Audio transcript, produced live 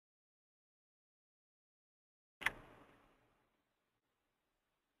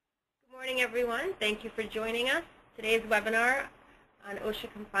Good morning, everyone. Thank you for joining us. Today's webinar on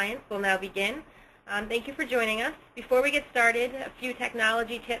OSHA compliance will now begin. Thank you for joining us. Before we get started, a few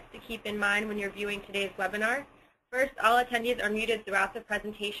technology tips to keep in mind when you're viewing today's webinar. First, all attendees are muted throughout the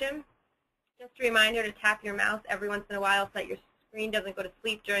presentation. Just a reminder to tap your mouse every once in a while so that your screen doesn't go to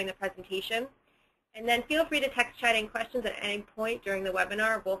sleep during the presentation. And then feel free to text chat in questions at any point during the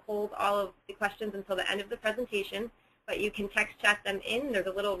webinar. We'll hold all of the questions until the end of the presentation. But you can text chat them in. There's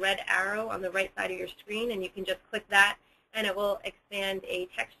a little red arrow on the right side of your screen, and you can just click that, and it will expand a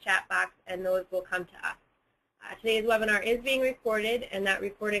text chat box, and those will come to us. Today's webinar is being recorded, and that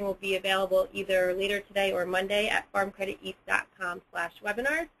recording will be available either later today or Monday at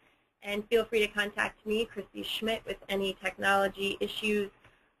farmcrediteast.com/webinars. And feel free to contact me, Christy Schmidt, with any technology issues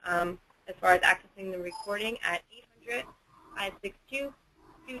as far as accessing the recording at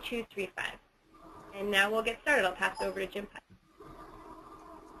 800-562-2235. And now we'll get started. I'll pass it over to Jim Putnam.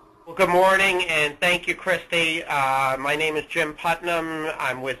 Well, good morning, and thank you, Christy. My name is Jim Putnam.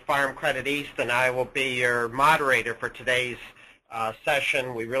 I'm with Farm Credit East, and I will be your moderator for today's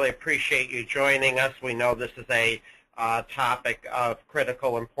session. We really appreciate you joining us. We know this is a topic of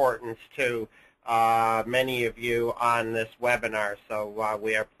critical importance to many of you on this webinar, so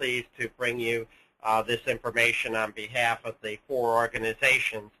we are pleased to bring you this information on behalf of the four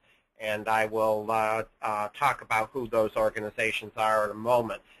organizations. And I will talk about who those organizations are in a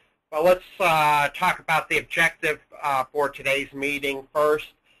moment. But let's talk about the objective for today's meeting first.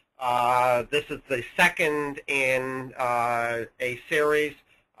 This is the second in a series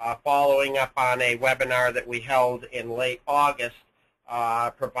following up on a webinar that we held in late August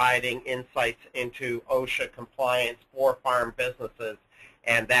providing insights into OSHA compliance for farm businesses.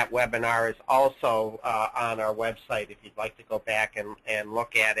 And that webinar is also on our website if you'd like to go back and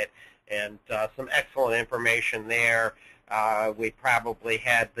look at it. And some excellent information there. We probably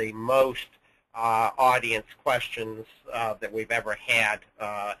had the most audience questions that we've ever had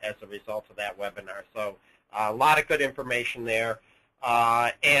as a result of that webinar. So a lot of good information there.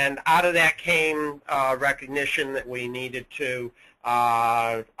 And out of that came recognition that we needed to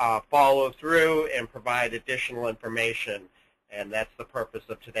follow through and provide additional information. And that's the purpose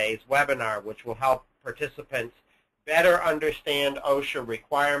of today's webinar, which will help participants better understand OSHA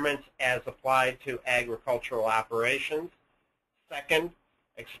requirements as applied to agricultural operations. Second,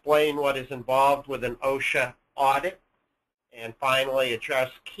 explain what is involved with an OSHA audit. And finally,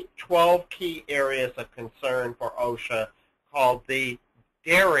 address 12 key areas of concern for OSHA called the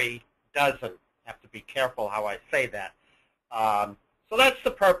dairy dozen. Have to be careful how I say that. So that's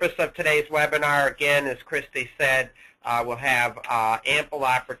the purpose of today's webinar. Again, as Christy said, we'll have ample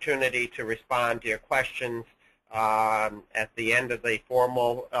opportunity to respond to your questions at the end of the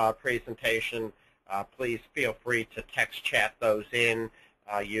formal presentation. Please feel free to text chat those in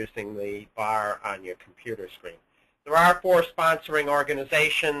using the bar on your computer screen. There are four sponsoring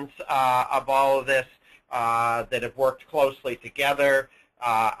organizations of all of this that have worked closely together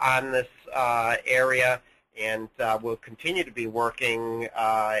on this area, and will continue to be working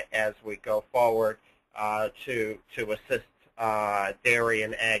as we go forward to assist dairy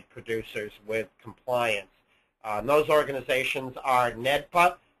and ag producers with compliance. Those organizations are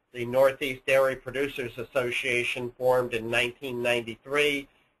NEDPA, the Northeast Dairy Producers Association, formed in 1993,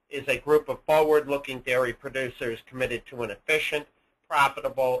 is a group of forward-looking dairy producers committed to an efficient,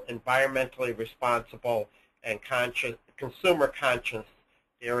 profitable, environmentally responsible, and consumer-conscious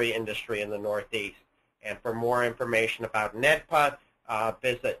dairy industry in the Northeast. And for more information about NEDPA,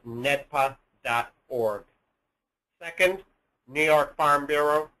 visit nedpa.org. Second, New York Farm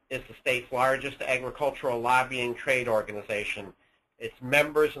Bureau is the state's largest agricultural lobbying trade organization. Its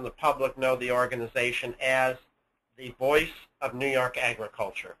members and the public know the organization as the voice of New York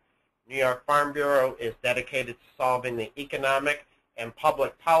agriculture. New York Farm Bureau is dedicated to solving the economic and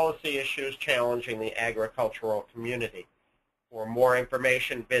public policy issues challenging the agricultural community. For more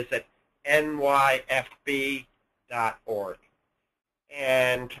information, visit nyfb.org.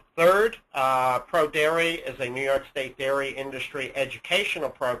 And third, Pro Dairy is a New York State dairy industry educational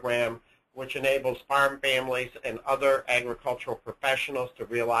program which enables farm families and other agricultural professionals to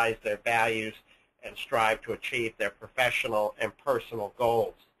realize their values and strive to achieve their professional and personal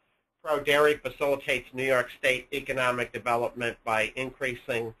goals. Pro Dairy facilitates New York State economic development by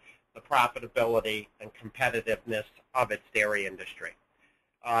increasing the profitability and competitiveness of its dairy industry.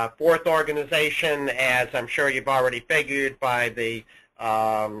 Fourth organization, as I'm sure you've already figured by the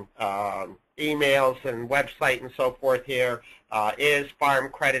emails and website and so forth here, is Farm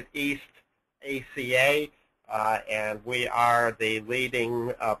Credit East, ACA, and we are the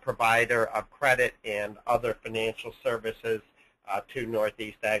leading provider of credit and other financial services to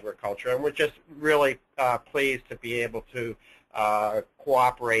Northeast Agriculture. And we're just really pleased to be able to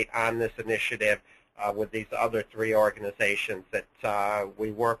cooperate on this initiative with these other three organizations that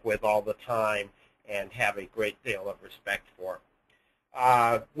we work with all the time and have a great deal of respect for.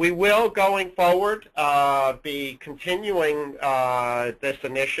 We will, going forward, be continuing this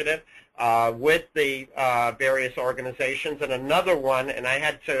initiative with the various organizations. And another one, and I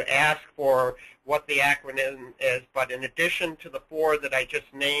had to ask for what the acronym is, but in addition to the four that I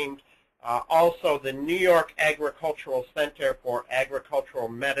just named, also the New York Agricultural Center for Agricultural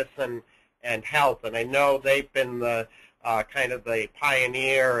Medicine and Health. And I know they've been the kind of the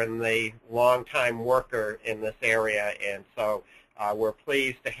pioneer and the longtime worker in this area, and so we're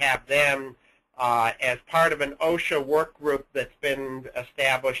pleased to have them as part of an OSHA work group that's been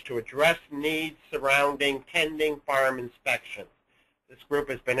established to address needs surrounding pending farm inspections. This group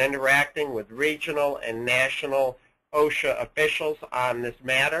has been interacting with regional and national OSHA officials on this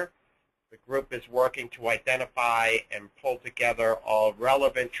matter. The group is working to identify and pull together all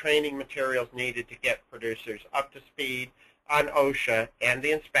relevant training materials needed to get producers up to speed on OSHA and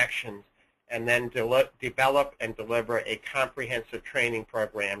the inspections, and then develop and deliver a comprehensive training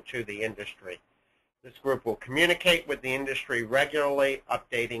program to the industry. This group will communicate with the industry regularly,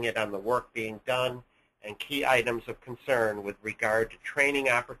 updating it on the work being done and key items of concern with regard to training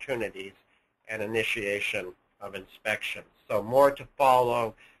opportunities and initiation of inspections. So more to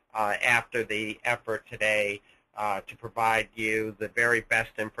follow after the effort today to provide you the very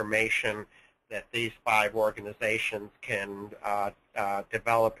best information that these five organizations can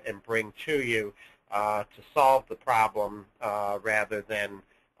develop and bring to you to solve the problem rather than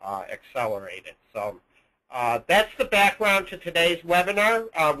accelerate it. So that's the background to today's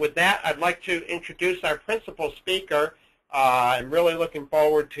webinar. With that, I'd like to introduce our principal speaker. I'm really looking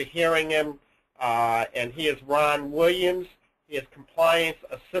forward to hearing him, and he is Ron Williams. He is Compliance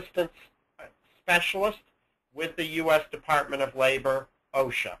Assistance Specialist with the U.S. Department of Labor,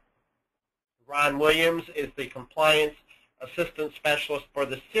 OSHA. Ron Williams is the Compliance Assistant Specialist for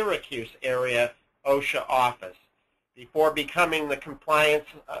the Syracuse area OSHA office. Before becoming the Compliance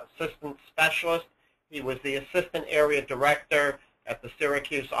Assistant Specialist, he was the Assistant Area Director at the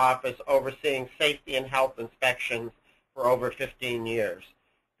Syracuse office, overseeing safety and health inspections for over 15 years.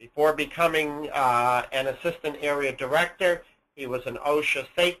 Before becoming an Assistant Area Director, he was an OSHA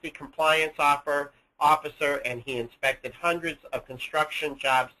Safety Compliance Officer, and he inspected hundreds of construction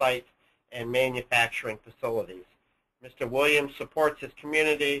job sites and manufacturing facilities. Mr. Williams supports his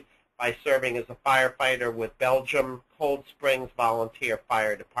community by serving as a firefighter with Belgium Cold Springs Volunteer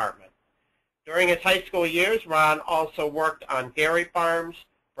Fire Department. During his high school years, Ron also worked on dairy farms,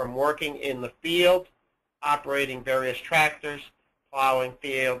 from working in the field, operating various tractors, plowing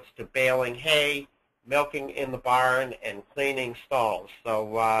fields, to baling hay, milking in the barn, and cleaning stalls.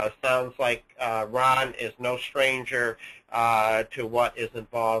 So sounds like Ron is no stranger to what is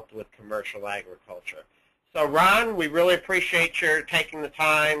involved with commercial agriculture. So Ron, we really appreciate your taking the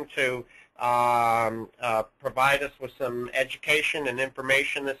time to provide us with some education and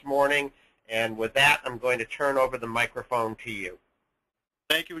information this morning. And with that, I'm going to turn over the microphone to you.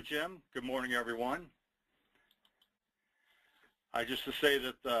 Thank you, Jim. Good morning, everyone. Just to say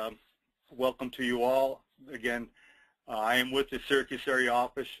that welcome to you all. Again, I am with the Syracuse area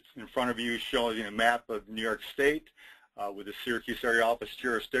office. In front of you showing a map of New York State with the Syracuse area office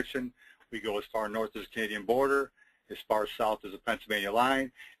jurisdiction. We go as far north as the Canadian border, as far south as the Pennsylvania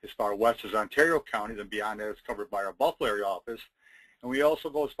line, as far west as Ontario County, then beyond that is covered by our Buffalo area office. And we also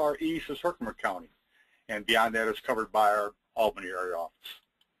go as far east as Herkimer County, and beyond that is covered by our Albany area office.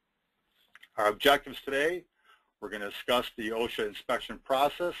 Our objectives today, we're going to discuss the OSHA inspection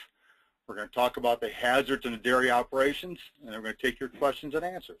process. We're going to talk about the hazards in the dairy operations, and we're going to take your questions and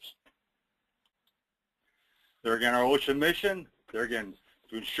answers. There again, our OSHA mission, there again,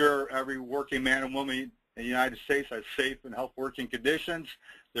 to ensure every working man and woman in the United States has safe and healthy working conditions.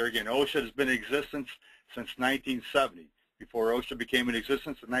 There again, OSHA has been in existence since 1970. Before OSHA became in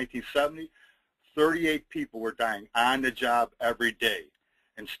existence in 1970, 38 people were dying on the job every day.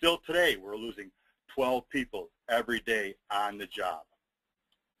 And still today, we're losing 12 people every day on the job.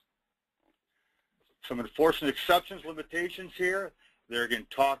 Some enforcement exceptions, limitations here. They're again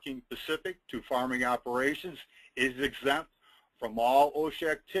talking specific to farming operations. Is exempt from all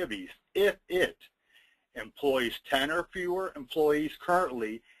OSHA activities if it employs 10 or fewer employees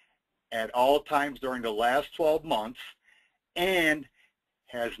currently at all times during the last 12 months and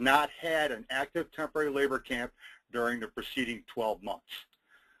has not had an active temporary labor camp during the preceding 12 months.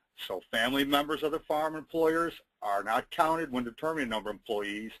 So family members of the farm employers are not counted when determining the number of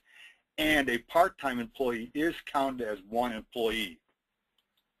employees, and a part-time employee is counted as one employee.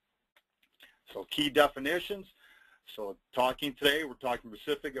 So key definitions. So today, we're talking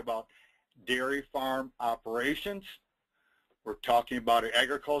specific about dairy farm operations. We're talking about an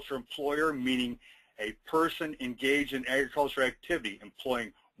agriculture employer, meaning a person engaged in agricultural activity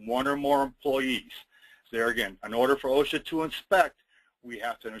employing one or more employees. There again, in order for OSHA to inspect, we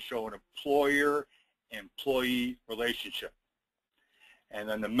have to show an employer-employee relationship. And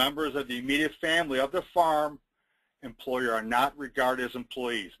then the members of the immediate family of the farm employer are not regarded as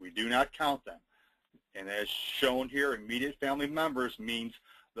employees. We do not count them. And as shown here, immediate family members means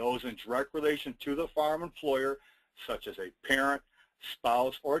those in direct relation to the farm employer, such as a parent,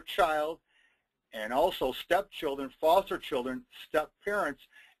 spouse, or child, and also stepchildren, foster children, step-parents,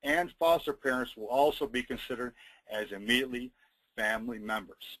 and foster parents will also be considered as immediately family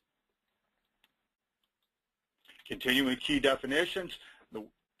members. Continuing key definitions,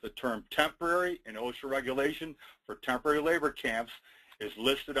 the term temporary in OSHA regulation for temporary labor camps is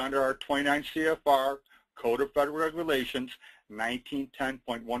listed under our 29 CFR Code of Federal Regulations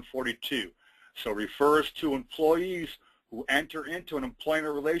 1910.142. So refers to employees who enter into an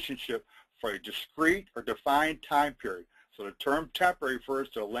employment relationship for a discrete or defined time period. So the term temporary refers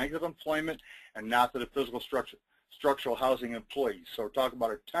to the length of employment and not to the physical structural housing employees. So we're talking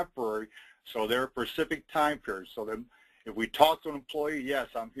about a temporary, so they're a specific time period. So then if we talk to an employee, yes,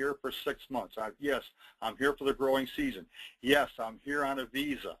 I'm here for 6 months. Yes, I'm here for the growing season. Yes, I'm here on a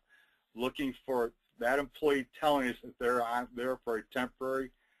visa. Looking for that employee telling us that they're there for a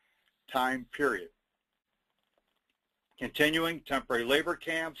temporary time period. Continuing, temporary labor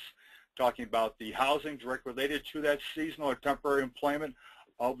camps, talking about the housing directly related to that seasonal or temporary employment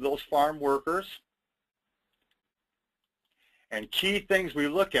of those farm workers. And key things we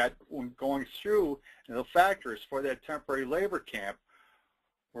look at when going through the factors for that temporary labor camp,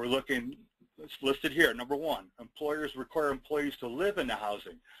 we're looking, it's listed here. Number one, employers require employees to live in the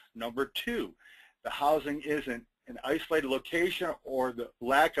housing. Number two, the housing isn't an isolated location or the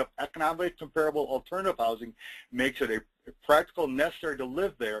lack of economically comparable alternative housing makes it a practical necessary to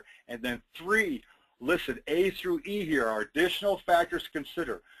live there. And then three, listed A through E here are additional factors to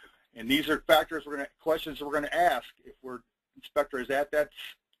consider. And these are factors questions we're going to ask if we're inspector is at that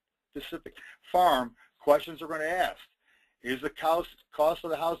specific farm. Questions we're going to ask. Is the cost of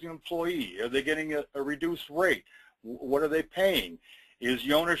the housing employee? Are they getting a reduced rate? What are they paying? Is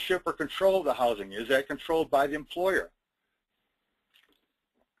the ownership or control of the housing? Is that controlled by the employer?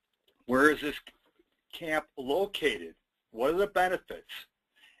 Where is this camp located? What are the benefits?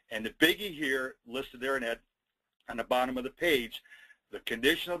 And the biggie here listed there on the bottom of the page, the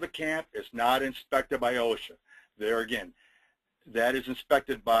condition of the camp is not inspected by OSHA. There again, that is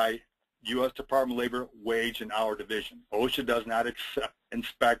inspected by U.S. Department of Labor Wage and Hour Division. OSHA does not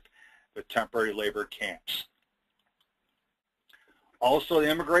inspect the temporary labor camps. Also, the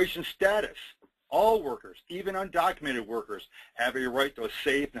immigration status. All workers, even undocumented workers, have a right to a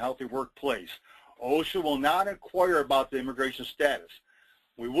safe and healthy workplace. OSHA will not inquire about the immigration status.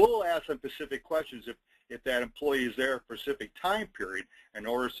 We will ask them specific questions if that employee is there for a specific time period in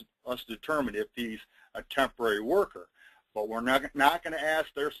order for us to determine if he's a temporary worker. But we're not going to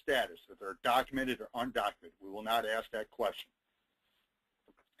ask their status, if they're documented or undocumented. We will not ask that question.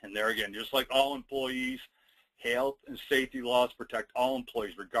 And there again, just like all employees, health and safety laws protect all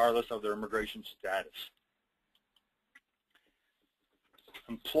employees regardless of their immigration status.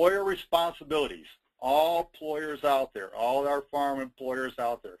 Employer responsibilities. All employers out there, all our farm employers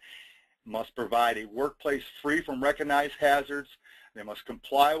out there must provide a workplace free from recognized hazards. They must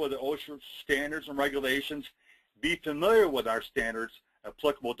comply with the OSHA standards and regulations, be familiar with our standards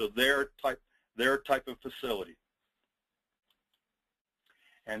applicable to their type of facility.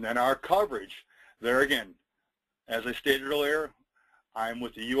 And then our coverage. There again, as I stated earlier, I'm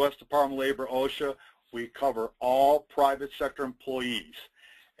with the U.S. Department of Labor, OSHA. We cover all private sector employees.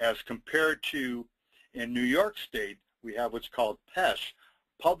 As compared to in New York State, we have what's called PESH,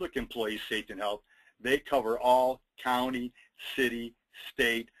 Public Employee Safety and Health. They cover all county, city,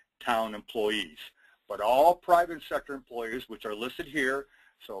 state, town employees. But all private sector employees, which are listed here,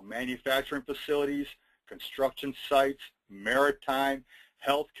 so manufacturing facilities, construction sites, maritime,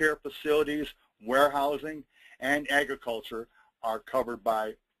 healthcare facilities, warehousing, and agriculture are covered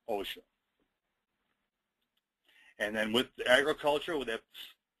by OSHA. And then with agriculture, with that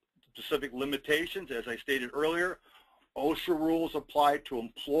specific limitations, as I stated earlier, OSHA rules apply to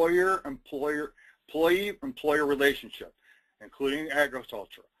employee-employer relationship, including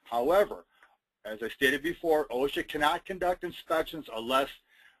agriculture. However, as I stated before, OSHA cannot conduct inspections unless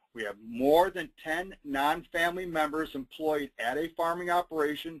we have more than 10 non-family members employed at a farming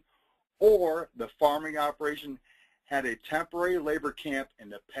operation or the farming operation had a temporary labor camp in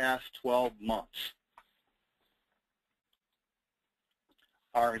the past 12 months.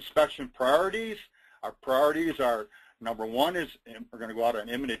 Our inspection priorities. Our priorities are, number one is we're going to go out on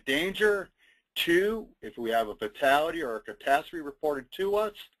imminent danger. 2, if we have a fatality or a catastrophe reported to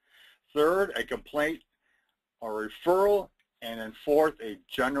us. 3rd, a complaint or referral. And then 4th, a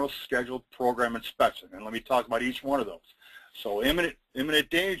general scheduled program inspection. And let me talk about each one of those. So imminent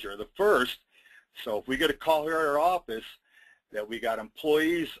danger, the first. So if we get a call here at our office that we got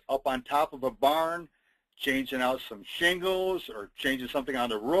employees up on top of a barn changing out some shingles or changing something on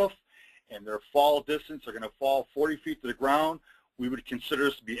the roof, and their fall distance are going to fall 40 feet to the ground, we would consider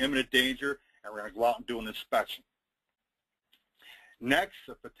this to be imminent danger, and we're going to go out and do an inspection. Next,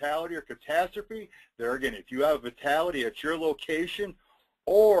 a fatality or catastrophe. There again, if you have a fatality at your location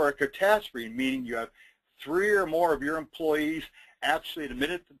or a catastrophe, meaning you have 3 or more of your employees actually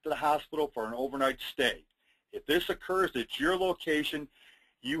admitted to the hospital for an overnight stay. If this occurs at your location,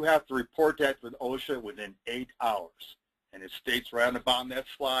 you have to report that with OSHA within 8 hours. And it states right on the bottom of that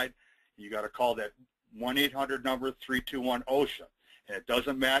slide, you got to call that 1-800 number 321-OSHA. And it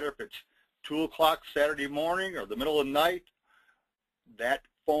doesn't matter if it's 2 o'clock Saturday morning or the middle of the night, that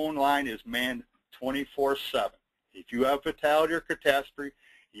phone line is manned 24/7. If you have fatality or catastrophe,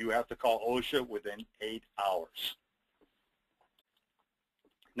 you have to call OSHA within 8 hours.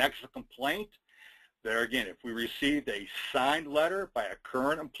 Next, a complaint. There again, if we received a signed letter by a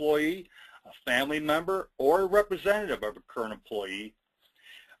current employee, a family member, or a representative of a current employee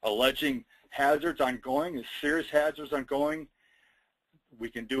alleging hazards ongoing, serious hazards ongoing, we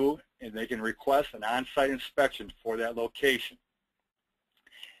can do, and they can request an on-site inspection for that location.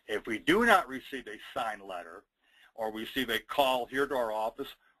 If we do not receive a signed letter or receive a call here to our office,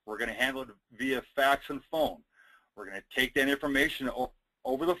 we're going to handle it via fax and phone. We're going to take that information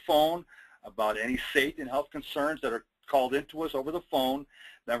over the phone about any safety and health concerns that are called into us over the phone.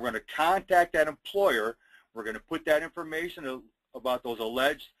 Then we're going to contact that employer. We're going to put that information about those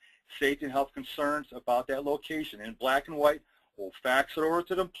alleged safety and health concerns about that location in black and white. We'll fax it over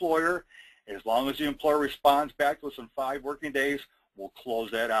to the employer. As long as the employer responds back to us in 5 working days, we'll close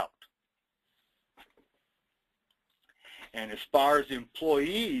that out. And as far as the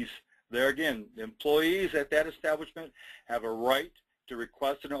employees, there again, the employees at that establishment have a right to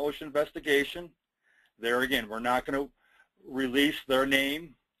request an OSHA investigation. There again, we're not going to release their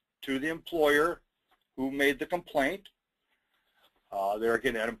name to the employer who made the complaint. There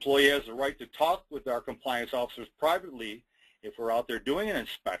again, that employee has the right to talk with our compliance officers privately if we're out there doing an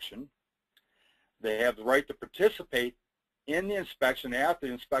inspection. They have the right to participate in the inspection after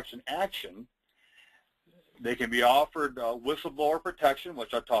the inspection action. They can be offered whistleblower protection,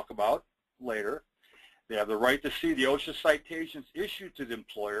 which I'll talk about later. They have the right to see the OSHA citations issued to the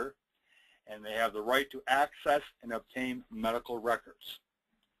employer, and they have the right to access and obtain medical records.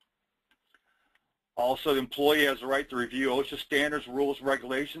 Also, the employee has the right to review OSHA standards, rules, and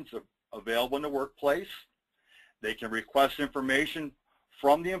regulations available in the workplace. They can request information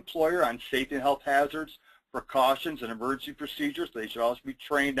from the employer on safety and health hazards, precautions, and emergency procedures they should also be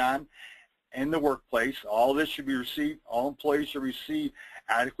trained on in the workplace. All this should be received, all employees should receive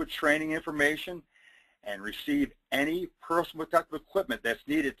adequate training information and receive any personal protective equipment that's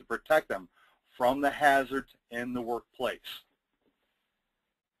needed to protect them from the hazards in the workplace.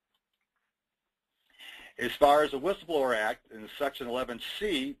 As far as the Whistleblower Act in Section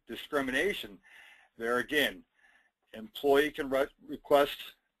 11C, discrimination, there again, employee can request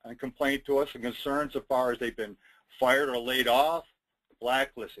and complain to us and concerns as far as they've been fired or laid off,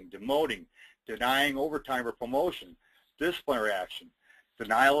 blacklisting, demoting, denying overtime or promotion, disciplinary action,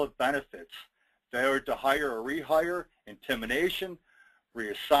 denial of benefits, failure to hire or rehire, intimidation,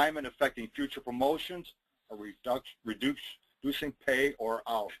 reassignment affecting future promotions, or reducing pay or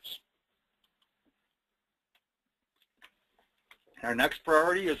hours. Our next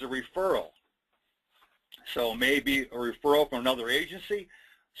priority is a referral. So maybe a referral from another agency.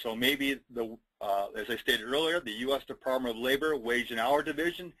 So maybe, as I stated earlier, the U.S. Department of Labor Wage and Hour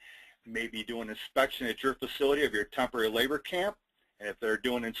Division may be doing an inspection at your facility of your temporary labor camp. And if they're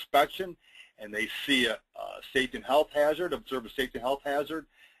doing an inspection and they see a safety and health hazard, observe a safety and health hazard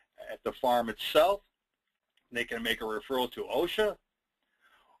at the farm itself, they can make a referral to OSHA.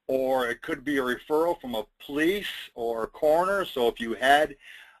 Or it could be a referral from a police or a coroner. So if you had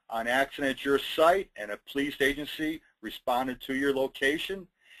an accident at your site and a police agency responded to your location,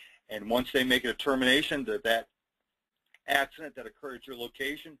 and once they make a determination that that accident that occurred at your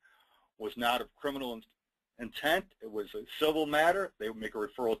location was not of criminal intent, it was a civil matter, they would make a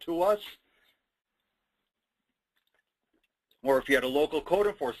referral to us. Or if you had a local code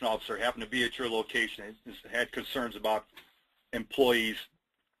enforcement officer happen to be at your location and had concerns about employees'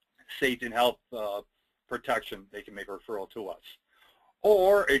 safety and health protection, they can make a referral to us.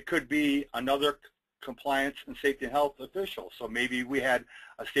 Or it could be another compliance and safety and health official. So maybe we had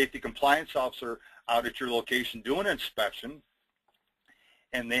a safety compliance officer out at your location doing an inspection,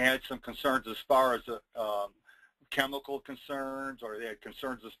 and they had some concerns as far as chemical concerns, or they had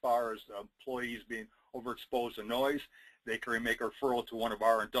concerns as far as employees being overexposed to noise. They can make a referral to one of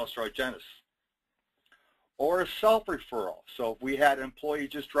our industrial hygienists. Or a self-referral. So if we had an employee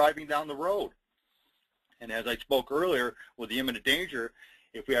just driving down the road, and as I spoke earlier with the imminent danger,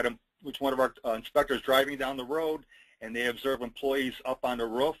 if we had one of our inspectors driving down the road and they observe employees up on the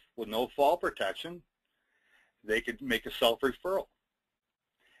roof with no fall protection, they could make a self-referral.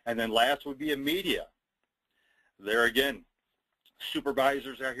 And then last would be a media. There again,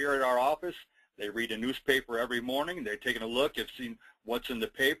 supervisors are here at our office. They read a newspaper every morning. They're taking a look, have seen what's in the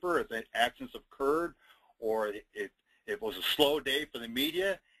paper, if accidents have occurred, or if it was a slow day for the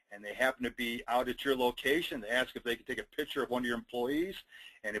media and they happen to be out at your location. They ask if they can take a picture of one of your employees.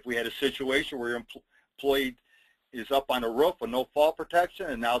 And if we had a situation where your employee is up on a roof with no fall protection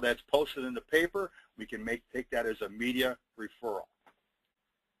and now that's posted in the paper, we can take that as a media referral.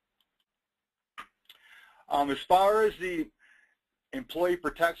 As far as the employee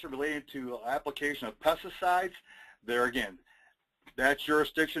protection related to application of pesticides, there again, that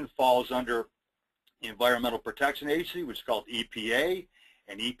jurisdiction falls under the Environmental Protection Agency, which is called EPA,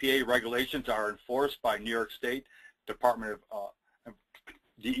 and EPA regulations are enforced by New York State Department of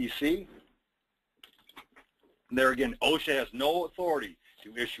DEC. There again, OSHA has no authority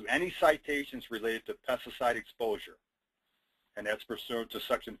to issue any citations related to pesticide exposure, and that's pursuant to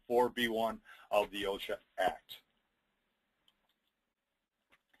Section 4B1 of the OSHA Act.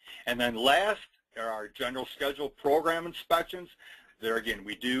 And then last are our general schedule program inspections. There again,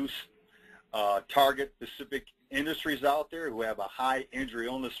 we do target specific industries out there who have a high injury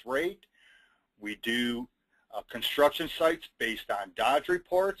illness rate. We do construction sites based on Dodge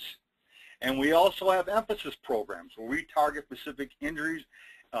reports. And we also have emphasis programs where we target specific injuries,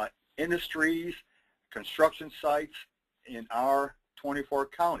 industries, construction sites in our 24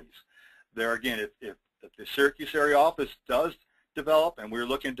 counties. There again, if the Syracuse area office does develop, and we're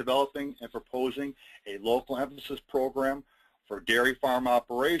looking at developing and proposing a local emphasis program for dairy farm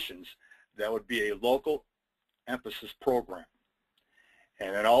operations, that would be a local emphasis program.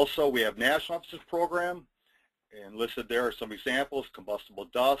 And then also we have national emphasis program, and listed there are some examples: combustible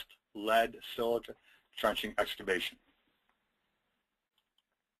dust, lead, silica, trenching, excavation.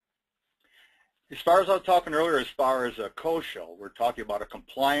 As far as I was talking earlier, as far as a OSHA, we're talking about a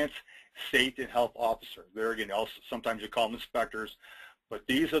compliance, safety, and health officer. There again, also sometimes you call them inspectors, but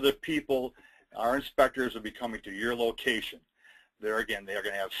these are the people, our inspectors will be coming to your location. There again, they are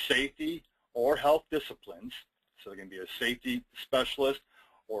going to have safety or health disciplines, so they're going to be a safety specialist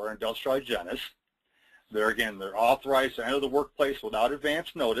or industrial hygienist. There again, they're authorized to enter the workplace without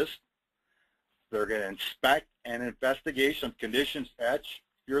advance notice. They're going to inspect and investigate conditions at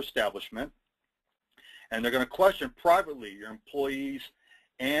your establishment. And they're going to question privately your employees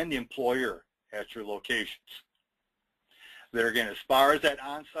and the employer at your locations. There again, as far as that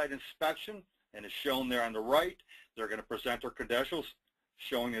on-site inspection, and it's shown there on the right, they're going to present their credentials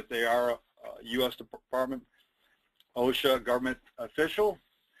showing that they are a U.S. Department OSHA government official.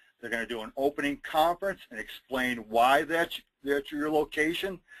 They're going to do an opening conference and explain why they're at your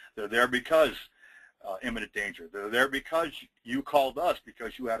location. They're there because imminent danger. They're there because you called us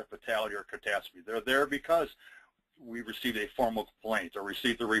because you had a fatality or catastrophe. They're there because we received a formal complaint or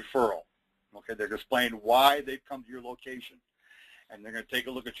received a referral. Okay, they're going to explain why they've come to your location. And they're going to take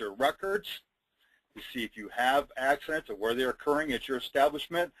a look at your records to see if you have accidents or where they're occurring at your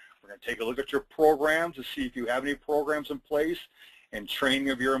establishment. We're going to take a look at your programs to see if you have any programs in place and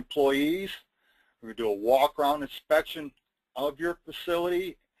training of your employees. We're going to do a walk-around inspection of your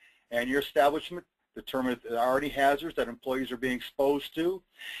facility and your establishment, determine if there are any hazards that employees are being exposed to,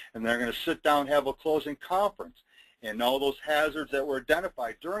 and they're going to sit down and have a closing conference. And all those hazards that were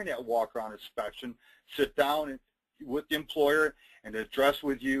identified during that walk-around inspection, sit down with the employer and address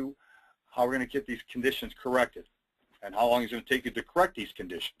with you how we're going to get these conditions corrected and how long it's going to take you to correct these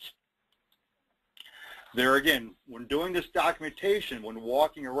conditions. There again, when doing this documentation, when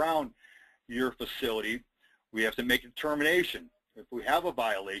walking around your facility, we have to make a determination. If we have a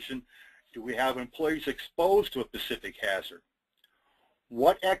violation, do we have employees exposed to a specific hazard?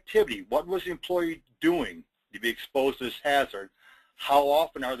 What activity, what was the employee doing to be exposed to this hazard? How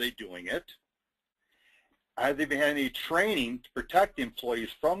often are they doing it? Have they had any training to protect the employees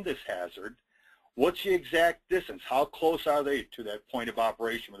from this hazard? What's the exact distance? How close are they to that point of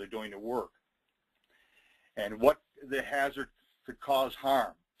operation where they're doing the work? And what the hazard could cause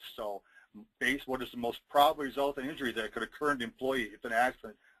harm. So what is the most probable result of injury that could occur to the employee if an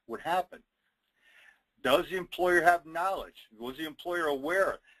accident would happen? Does the employer have knowledge? Was the employer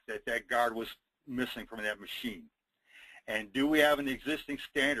aware that that guard was missing from that machine? And do we have an existing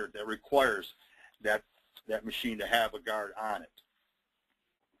standard that requires that machine to have a guard on it?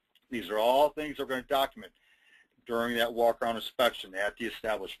 These are all things we're going to document during that walk-around inspection at the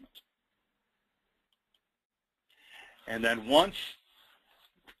establishment. And then once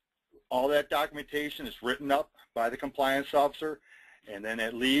all that documentation is written up by the compliance officer, and then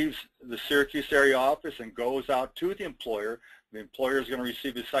it leaves the Syracuse area office and goes out to the employer is going to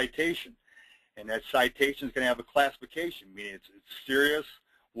receive a citation. And that citation is going to have a classification, meaning it's serious,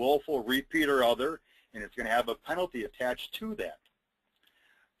 willful, repeat, or other, and it's going to have a penalty attached to that.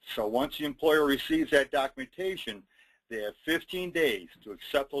 So once the employer receives that documentation, they have 15 days to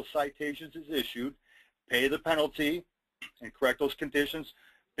accept those citations as issued, pay the penalty, and correct those conditions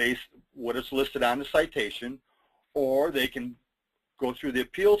based on what is listed on the citation, or they can go through the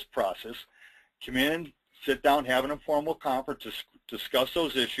appeals process, come in, sit down, have an informal conference to discuss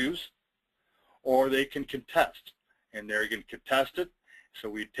those issues, or they can contest. And they're going to contest it. So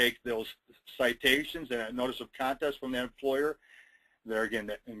we take those citations and a notice of contest from the employer, there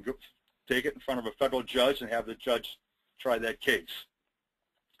again, and take it in front of a federal judge and have the judge try that case.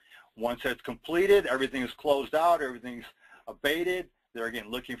 Once that's completed, everything is closed out, everything's abated. They're again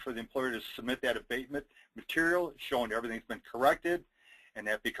looking for the employer to submit that abatement material showing everything's been corrected, and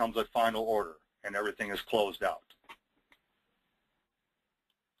that becomes a final order, and everything is closed out.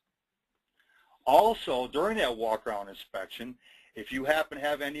 Also, during that walk-around inspection, if you happen to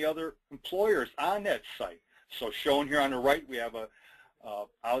have any other employers on that site, so shown here on the right, we have a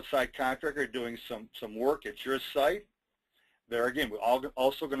outside contractor doing some work at your site. There again, we're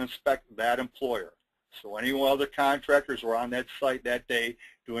also going to inspect that employer. So any other contractors who are on that site that day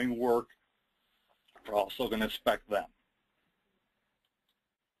doing work, we're also going to inspect them.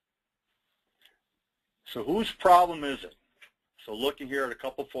 So whose problem is it? So looking here at a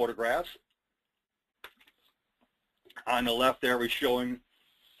couple photographs. On the left there, we're showing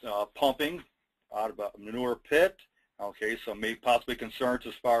pumping out of a manure pit. Okay, so maybe possibly concerns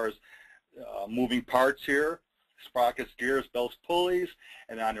as far as moving parts here, sprockets, gears, belts, pulleys.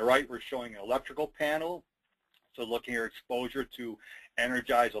 And on the right, we're showing an electrical panel. So looking at exposure to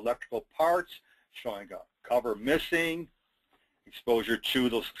energized electrical parts, showing a cover missing, exposure to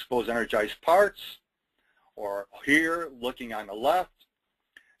those exposed energized parts. Or here, looking on the left,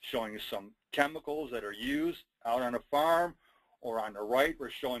 showing some chemicals that are used out on a farm. Or on the right,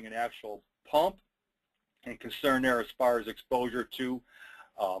 we're showing an actual pump, and concern there as far as exposure to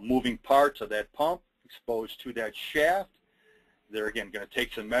moving parts of that pump, exposed to that shaft. They're again going to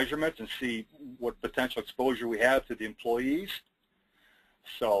take some measurements and see what potential exposure we have to the employees.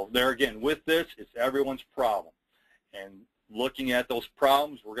 So there again, with this, it's everyone's problem. And looking at those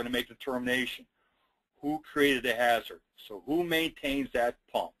problems, we're going to make a determination. Who created the hazard? So who maintains that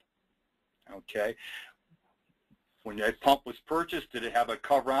pump? Okay. When that pump was purchased, did it have a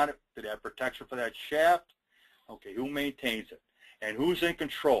cover on it? Did it have protection for that shaft? Okay, who maintains it? And who's in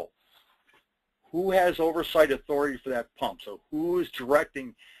control? Who has oversight authority for that pump? So who is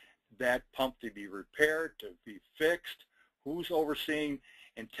directing that pump to be repaired, to be fixed? Who's overseeing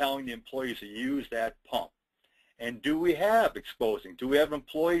and telling the employees to use that pump? And do we have exposing? Do we have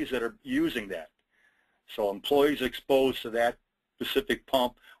employees that are using that? So employees exposed to that specific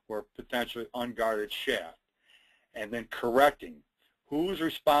pump or potentially unguarded shaft. And then correcting. Whose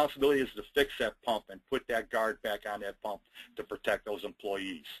responsibility is to fix that pump and put that guard back on that pump to protect those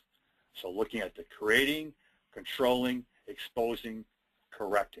employees? So looking at the creating, controlling, exposing,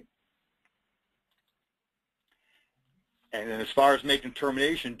 correcting. And then as far as making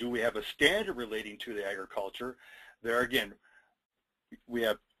determination, do we have a standard relating to the agriculture? There again, we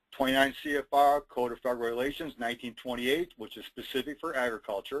have 29 CFR, Code of Federal Regulations, 1928, which is specific for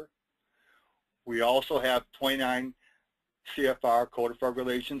agriculture. We also have 29 CFR, Code of Federal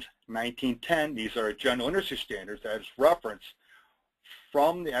Regulations, 1910. These are general industry standards that is referenced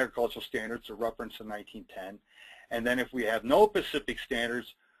from the agricultural standards, a reference to 1910. And then if we have no specific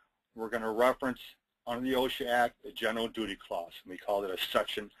standards, we're going to reference under the OSHA Act a general duty clause. And we call it a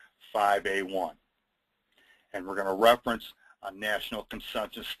Section 5A1. And we're going to reference a national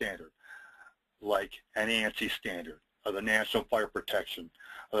consensus standard like an ANSI standard or the National Fire Protection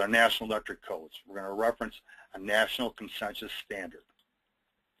or the National Electric Codes. We're going to reference a national consensus standard.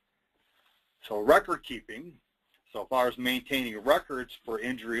 So record keeping, So as far as maintaining records for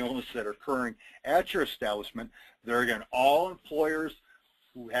injury illness that are occurring at your establishment, there again, all employers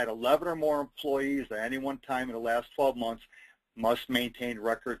who had 11 or more employees at any one time in the last 12 months must maintain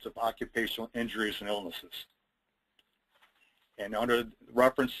records of occupational injuries and illnesses. And under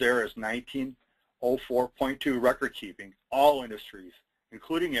reference there is 1904.2 record keeping. All industries,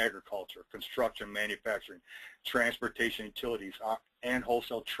 including agriculture, construction, manufacturing, transportation, utilities, and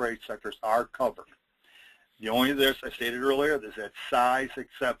wholesale trade sectors are covered. The only this I stated earlier is that size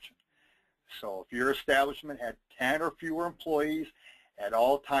exception. So if your establishment had 10 or fewer employees at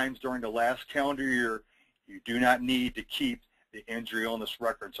all times during the last calendar year, you do not need to keep the injury illness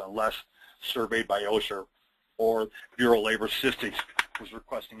records unless surveyed by OSHA or Bureau of Labor Statistics was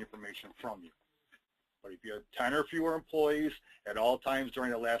requesting information from you. But if you have 10 or fewer employees at all times during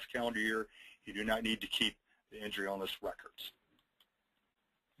the last calendar year, you do not need to keep the injury illness records.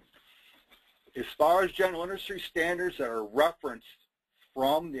 As far as general industry standards that are referenced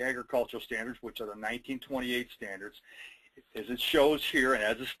from the agricultural standards, which are the 1928 standards, as it shows here and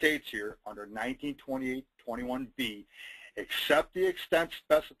as it states here under 1928-21B, except the extent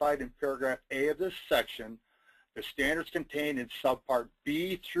specified in paragraph A of this section, the standards contained in subpart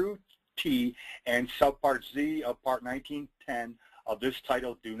B through T and subpart Z of part 1910 of this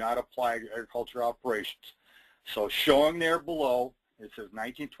title do not apply to agriculture operations. So showing there below, it says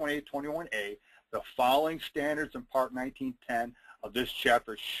 1928-21A, the following standards in part 1910 of this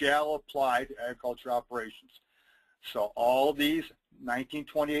chapter shall apply to agriculture operations. So all these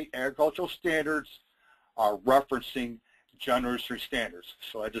 1928 agricultural standards are referencing general industry standards.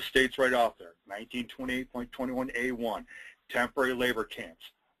 So it just states right off there, 1928.21A1, temporary labor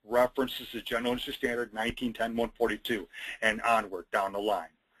camps, references the general industry standard 1910-142, and onward down the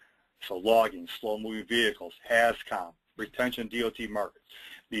line. So logging, slow-moving vehicles, HAZCOM, retention DOT markets.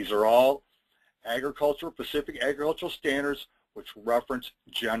 These are all agricultural, specific agricultural standards which reference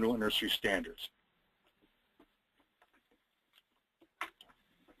general industry standards.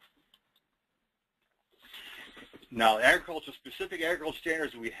 Now, specific agricultural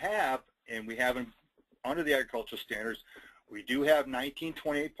standards we have, and we have under the agricultural standards, we do have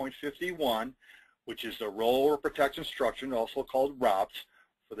 1928.51, which is the roller protection structure, also called ROPS,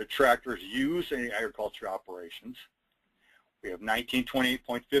 for the tractors used in agriculture operations. We have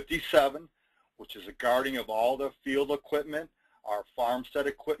 1928.57, which is the guarding of all the field equipment, our farmstead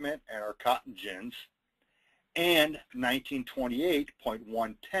equipment, and our cotton gins. And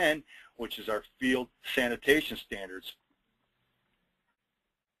 1928.110, which is our field sanitation standards.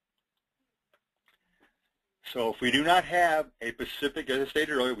 So if we do not have a specific, as I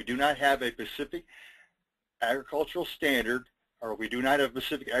stated earlier, we do not have a specific agricultural standard, or we do not have a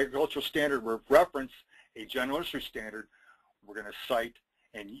specific agricultural standard where reference a general industry standard, we're going to cite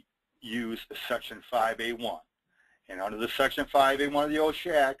and use Section 5A1. And under the Section 5A1 of the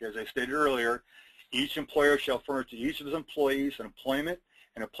OSHA Act, as I stated earlier, each employer shall furnish to each of his employees an employment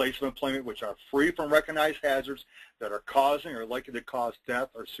and a place of employment which are free from recognized hazards that are causing or likely to cause death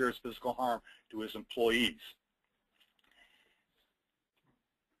or serious physical harm to his employees.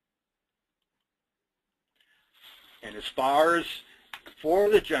 And as far as for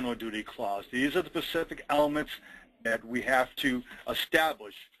the general duty clause, these are the specific elements that we have to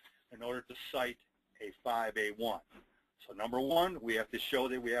establish in order to cite a 5A1. So number one, we have to show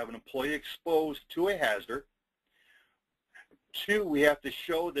that we have an employee exposed to a hazard. Two, we have to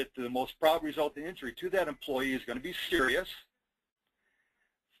show that the most probable resulting injury to that employee is going to be serious.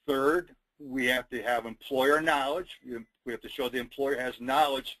 Third, we have to have employer knowledge. We have to show the employer has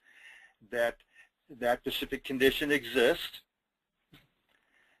knowledge that that specific condition exists.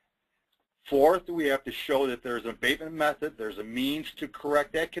 Fourth, we have to show that there's an abatement method, there's a means to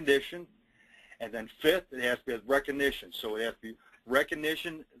correct that condition. And then fifth, it has to be recognition. So it has to be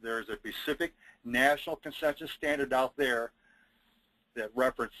recognition. There's a specific national consensus standard out there that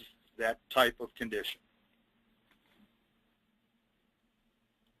references that type of condition.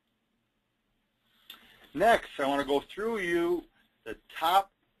 Next, I want to go through you the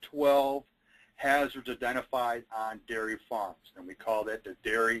top 12 hazards identified on dairy farms, and we call that the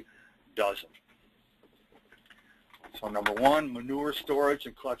dairy dozen. So number one, manure storage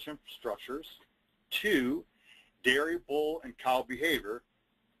and collection structures. 2, dairy, bull, and cow behavior,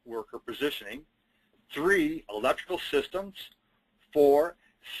 worker positioning. 3, electrical systems. 4,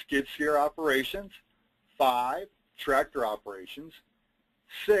 skid steer operations. 5, tractor operations.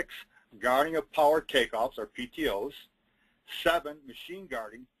 6, guarding of power takeoffs, or PTOs. 7, machine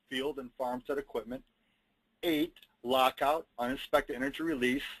guarding, field and farmstead equipment. 8, lockout, uninspected energy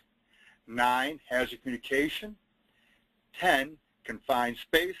release. 9, hazard communication. 10, confined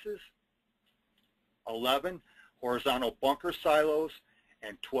spaces. 11, horizontal bunker silos,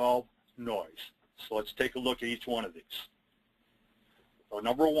 and 12 noise. So let's take a look at each one of these. So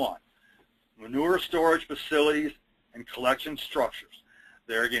number one, manure storage facilities and collection structures.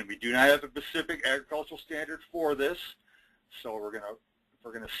 There again, we do not have a specific agricultural standard for this, so if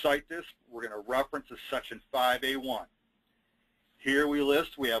we're going to cite this, we're going to reference to section 5A1. Here we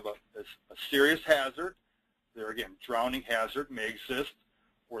have a serious hazard. There again, drowning hazard may exist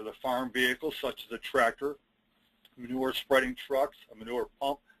where the farm vehicles such as a tractor, manure spreading trucks, a manure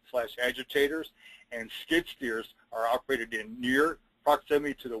pump / agitators, and skid steers are operated in near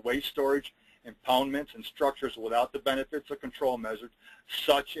proximity to the waste storage, impoundments, and structures without the benefits of control measures,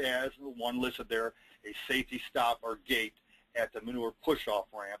 such as the one listed there, a safety stop or gate at the manure push-off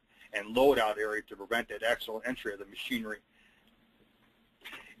ramp and load-out area to prevent that accidental entry of the machinery.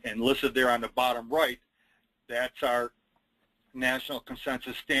 And listed there on the bottom right, that's our national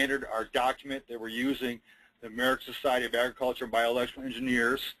consensus standard, our document that we're using, the American Society of Agriculture and Biological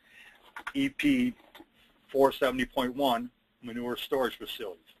Engineers, EP 470.1, manure storage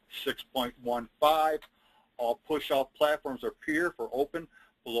facilities. 6.15, all push-off platforms are pier for open,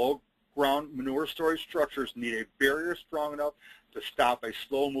 below-ground manure storage structures need a barrier strong enough to stop a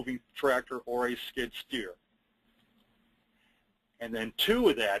slow-moving tractor or a skid steer. And then 2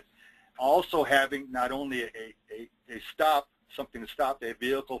 of that, also having not only a stop, something to stop a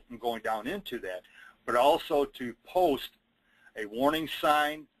vehicle from going down into that, but also to post a warning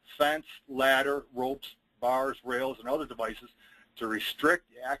sign, fence, ladder, ropes, bars, rails, and other devices to restrict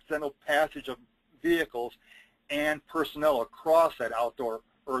the accidental passage of vehicles and personnel across that outdoor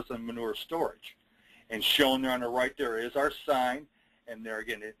earth and manure storage. And shown there on the right there is our sign, and there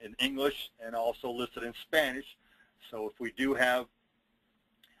again in English and also listed in Spanish. So if we do have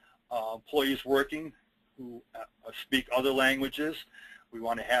employees working who speak other languages, we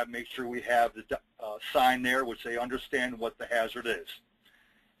want to make sure we have the sign there which they understand what the hazard is.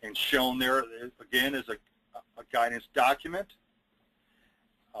 And shown there again is a guidance document,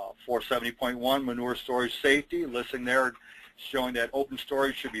 470.1 manure storage safety, listing there showing that open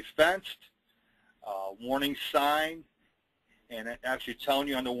storage should be fenced, warning sign, and actually telling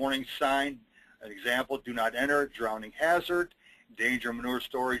you on the warning sign, an example, do not enter, drowning hazard, danger manure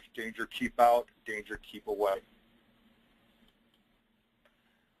storage, danger keep out, danger keep away.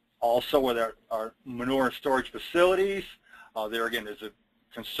 Also with our manure storage facilities, there again is a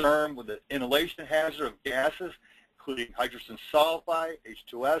concern with the inhalation hazard of gases, including hydrogen sulfide,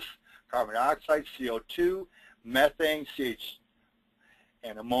 H2S, carbon dioxide, CO2, methane, CH,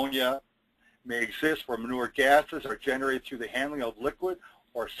 and ammonia may exist where manure gases are generated through the handling of liquid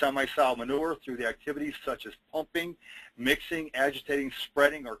or semi-solid manure through the activities such as pumping, mixing, agitating,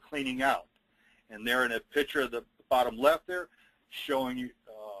 spreading, or cleaning out. And there in a picture of the bottom left there, showing you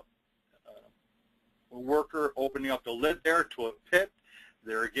a worker opening up the lid there to a pit.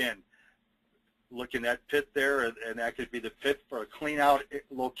 There again, looking at pit there, and that could be the pit for a clean out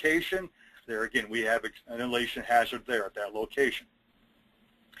location. There again, we have an inhalation hazard there at that location.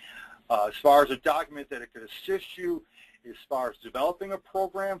 As far as a document that it could assist you as far as developing a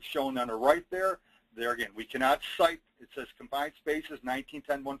program, shown on the right there, again, we cannot cite, it says combined spaces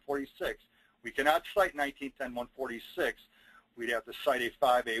 1910-146. We cannot cite 1910-146. We'd have to cite a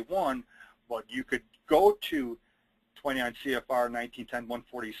 5A1, but you could go to 29 CFR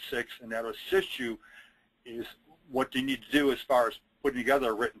 1910-146, and that'll assist you is what you need to do as far as putting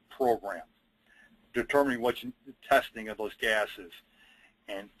together a written program, determining what testing of those gases,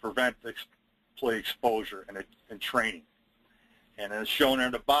 and prevent employee exposure and training. And as shown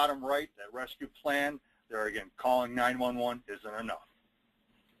on the bottom right, that rescue plan, there again, calling 911 isn't enough.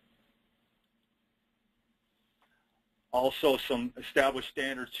 Also some established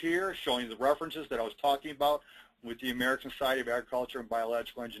standards here showing the references that I was talking about with the American Society of Agriculture and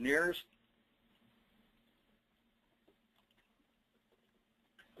Biological Engineers.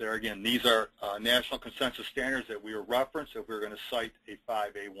 There again, these are national consensus standards that we will reference if we're going to cite a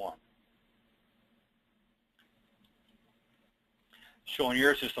 5A1. Showing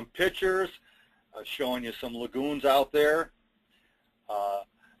here is just some pictures, showing you some lagoons out there.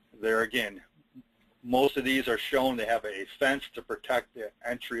 There again, most of these are shown they have a fence to protect the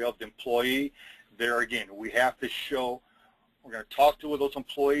entry of the employee. There again, we have to show, we're going to talk to those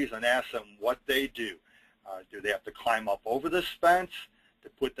employees and ask them what they do. Do they have to climb up over this fence to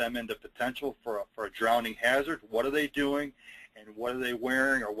put them into potential for a drowning hazard? What are they doing, and what are they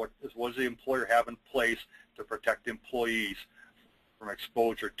wearing, or what does the employer have in place to protect employees from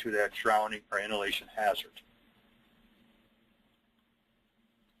exposure to that drowning or inhalation hazard?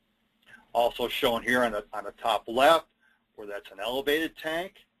 Also shown here on the top left, where that's an elevated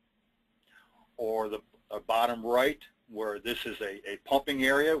tank, or the bottom right, where this is a pumping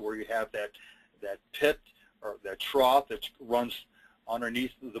area where you have that pit or that trough that runs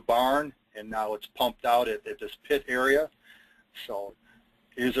underneath the barn, and now it's pumped out at this pit area. So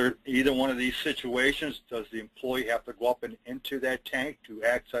is there either one of these situations? Does the employee have to go up and into that tank to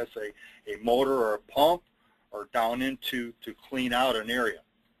access a motor or a pump, or down into to clean out an area?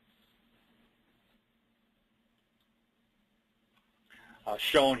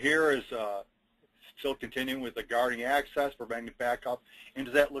 Shown here is still continuing with the guarding access, preventing backup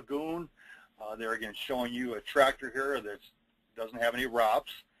into that lagoon. They're again showing you a tractor here that doesn't have any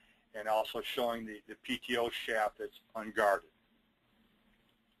ROPS, and also showing the PTO shaft that's unguarded.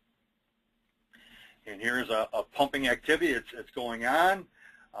 And here's a pumping activity. It's going on.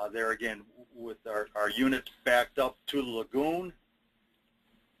 There again with our unit backed up to the lagoon.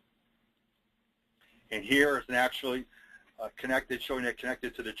 And here is actually connected, showing it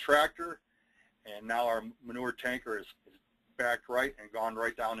connected to the tractor. And now our manure tanker is backed right and gone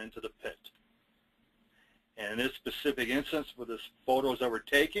right down into the pit. And in this specific instance, with the photos that we're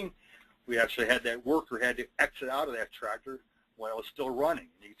taking, we actually had that worker had to exit out of that tractor while it was still running.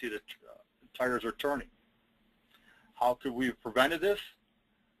 You can see the tires are turning. How could we have prevented this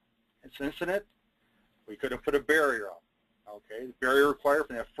incident? We could have put a barrier up. Okay, the barrier required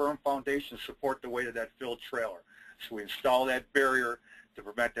from that firm foundation to support the weight of that filled trailer. So we install that barrier to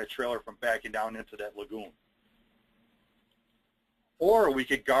prevent that trailer from backing down into that lagoon. Or we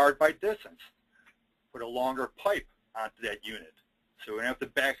could guard by distance. Put a longer pipe onto that unit, so we don't have to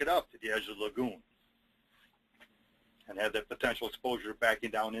back it up to the edge of the lagoon and have that potential exposure backing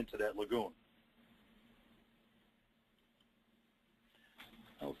down into that lagoon.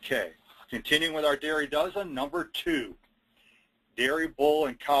 Okay, continuing with our dairy dozen, number 2, dairy bull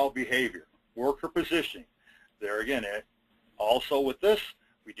and cow behavior, worker positioning. There again, also with this,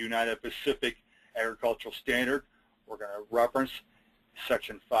 we do not have a specific agricultural standard. We're going to reference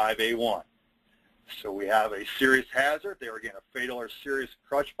section 5A1. So we have a serious hazard. There again, a fatal or serious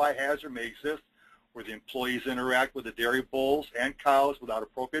crush by hazard may exist where the employees interact with the dairy bulls and cows without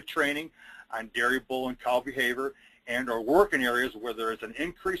appropriate training on dairy bull and cow behavior, and or work in areas where there is an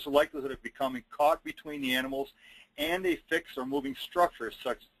increased likelihood of becoming caught between the animals and a fixed or moving structure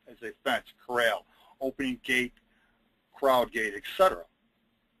such as a fence, corral, opening gate, crowd gate, etc.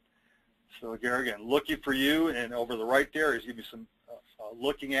 So again, looking for you, and over the right there is give you some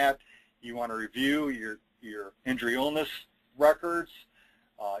looking at. You want to review your injury illness records.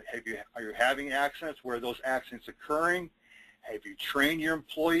 Are you having accidents? Where are those accidents occurring? Have you trained your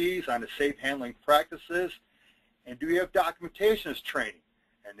employees on the safe handling practices? And do you have documentation as training?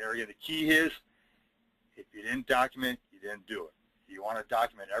 And there again, the key is, if you didn't document, you didn't do it. You want to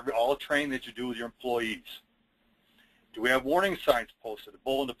document all the training that you do with your employees. Do we have warning signs posted,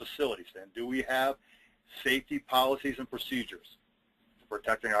 bull in the facilities? And do we have safety policies and procedures for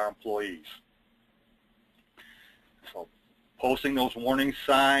protecting our employees? So posting those warning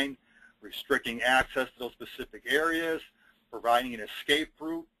signs, restricting access to those specific areas, providing an escape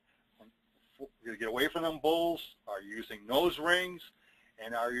route to get away from them bulls. Are you using nose rings?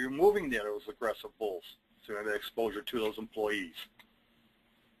 And are you moving those aggressive bulls to have exposure to those employees?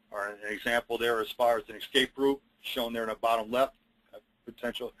 Or an example there as far as an escape route, shown there in the bottom left,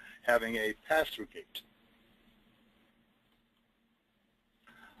 potential having a pass-through gate.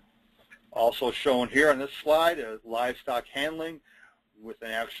 Also shown here on this slide, livestock handling with an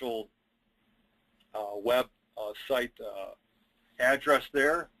actual web site address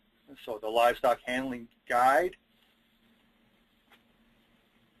there. So the livestock handling guide.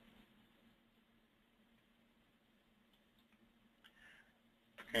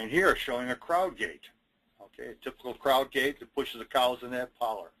 And here showing a crowd gate. Okay, a typical crowd gate that pushes the cows in that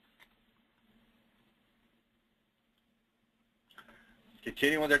parlor.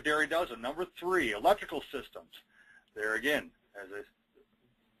 Continuing with our dairy dozen, number 3, electrical systems. There again,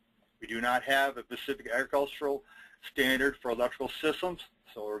 we do not have a specific agricultural standard for electrical systems.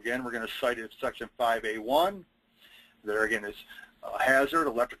 So again, we're going to cite it section 5A1. There again is a hazard,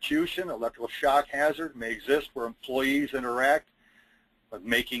 electrocution, electrical shock hazard may exist where employees interact with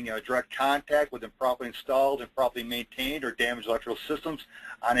making direct contact with improperly installed, improperly maintained, or damaged electrical systems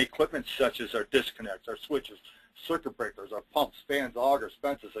on equipment such as our disconnects, our switches, circuit breakers, our pumps, fans, augers,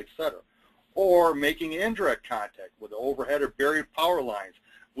 fences, etc. Or making indirect contact with the overhead or buried power lines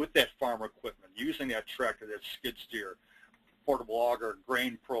with that farm equipment, using that tractor, that skid steer, portable auger,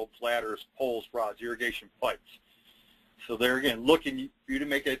 grain probes, ladders, poles, rods, irrigation pipes. So there again, looking for you to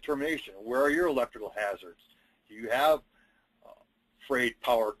make a determination. Where are your electrical hazards? Do you have frayed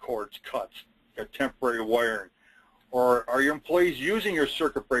power cords, cuts, temporary wiring? Or are your employees using your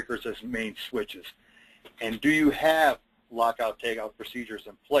circuit breakers as main switches? And do you have lockout tagout procedures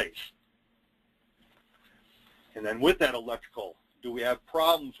in place? And then with that electrical, do we have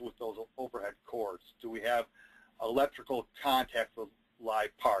problems with those overhead cords? Do we have electrical contact with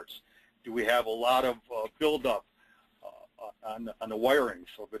live parts? Do we have a lot of buildup on the wiring,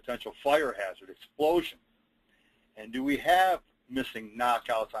 so potential fire hazard, explosion? And do we have missing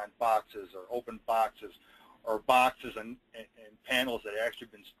knockouts on boxes or open boxes or boxes and panels that have actually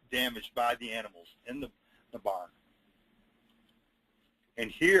been damaged by the animals in the barn?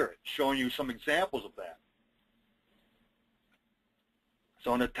 And here, it's showing you some examples of that.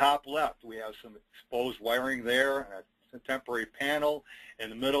 So on the top left, we have some exposed wiring there, and a temporary panel. In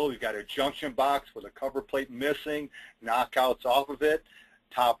the middle, we've got a junction box with a cover plate missing, knockouts off of it.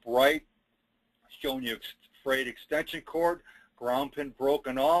 Top right, showing you frayed extension cord, ground pin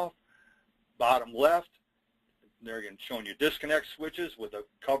broken off. Bottom left, there again, showing you disconnect switches with a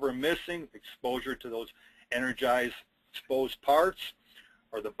cover missing, exposure to those energized exposed parts.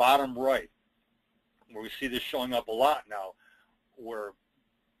 Or the bottom right, where we see this showing up a lot now, where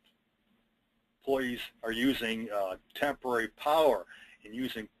employees are using temporary power and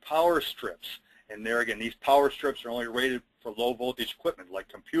using power strips. And there again, these power strips are only rated for low voltage equipment like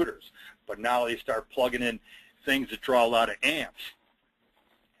computers, but now they start plugging in things that draw a lot of amps,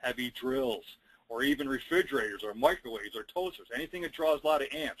 heavy drills, or even refrigerators or microwaves or toasters, anything that draws a lot of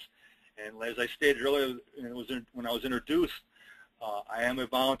amps. And as I stated earlier, when I was introduced, I am a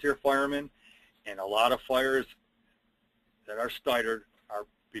volunteer fireman, and a lot of fires that are started are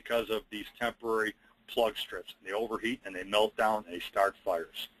because of these temporary plug strips. They overheat and they melt down and they start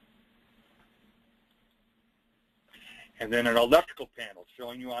fires. And then an electrical panel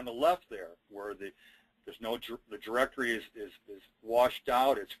showing you on the left there where the directory is washed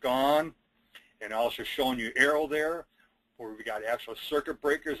out, it's gone, and also showing you arrow there where we got actual circuit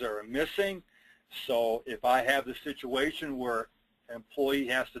breakers that are missing. So if I have the situation where an employee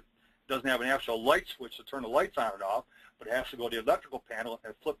doesn't have an actual light switch to turn the lights on and off, but has to go to the electrical panel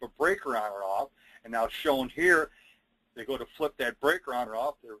and flip a breaker on or off, and now it's shown here, they go to flip that breaker on or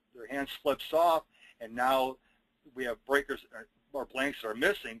off, their hand slips off, and now we have breakers or blanks that are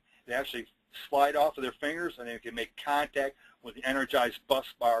missing. They actually slide off of their fingers, and they can make contact with the energized bus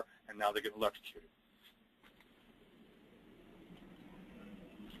bar, and now they get electrocuted.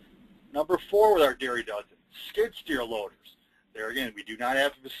 Number 4 with our dairy dozen, skid steer loaders. There again, we do not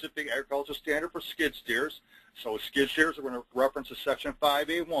have a specific agricultural standard for skid steers. So skid steers are going to reference to Section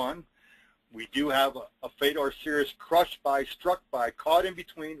 5A1. We do have a fatal or serious crushed by, struck by, caught in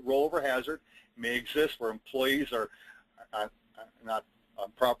between rollover hazard may exist where employees are not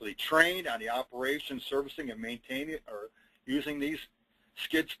properly trained on the operation, servicing, and maintaining or using these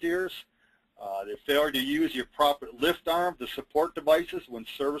skid steers. The failure to use your proper lift arm, the support devices when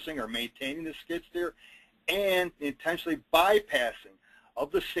servicing or maintaining the skid steer, and intentionally bypassing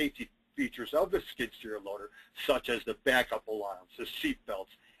of the safety features of the skid steer loader, such as the backup alarms, the seat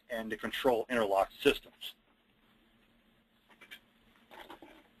belts, and the control interlock systems.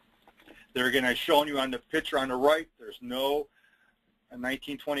 There again, I've shown you on the picture on the right, there's no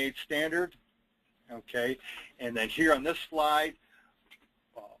 1928 standard, okay? And then here on this slide,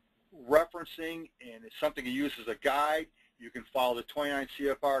 referencing, and it's something you use as a guide, you can follow the 29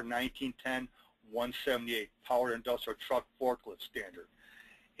 CFR 1910-178 Powered Industrial Truck Forklift Standard.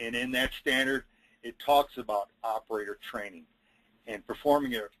 And in that standard, it talks about operator training and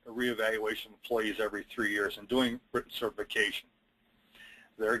performing a reevaluation of employees every 3 years and doing written certification.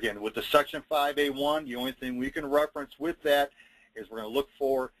 There again, with the Section 5A1, the only thing we can reference with that is we're going to look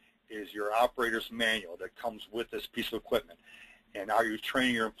for is your operator's manual that comes with this piece of equipment. And are you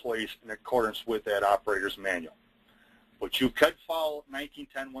training your employees in accordance with that operator's manual? But you could follow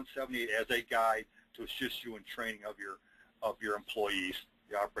 1910-178 as a guide to assist you in training of your employees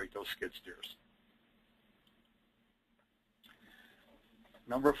to operate those skid steers.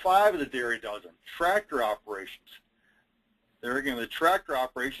 Number 5 of the dairy dozen, tractor operations. There again, with tractor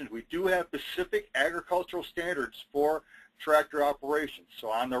operations, we do have specific agricultural standards for tractor operations. So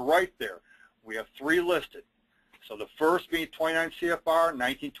on the right there, we have 3 listed. So the first being 29 CFR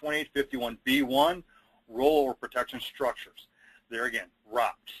 1928-51B1, rollover protection structures. There again,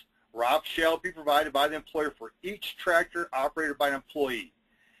 ROPS. ROPS shall be provided by the employer for each tractor operated by an employee.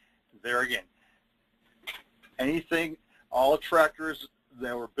 There again, anything, all tractors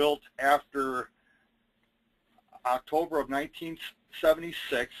that were built after October of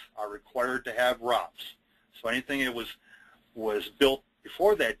 1976 are required to have ROPS. So anything that was built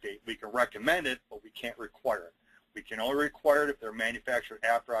before that date, we can recommend it, but we can't require it. We can only require it if they're manufactured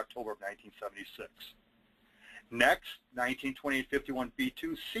after October of 1976. Next,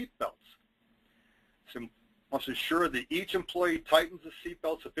 1928-51B2 seat belts. must ensure that each employee tightens the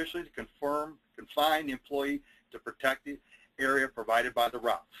seatbelt sufficiently to confine the employee to protected area provided by the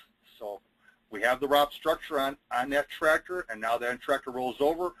ROPS. So we have the ROPS structure on that tractor, and now that tractor rolls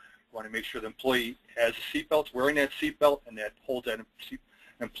over, we want to make sure the employee has a seatbelt, wearing that seatbelt, and that holds that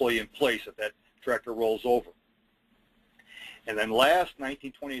employee in place if that tractor rolls over. And then last,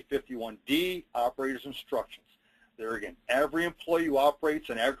 1928-51D, operator's instructions. There again, every employee who operates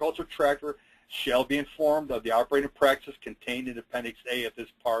an agricultural tractor shall be informed of the operating practices contained in Appendix A of this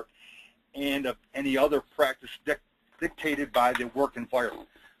part and of any other practice dictated by the work environment.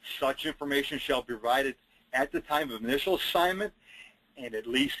 Such information shall be provided at the time of initial assignment and at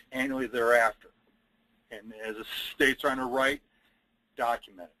least annually thereafter. And as it states on the right,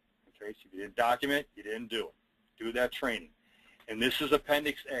 document it. Okay, so if you didn't document, you didn't do it. Do that training. And this is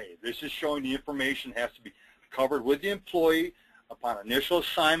Appendix A. This is showing the information has to be covered with the employee upon initial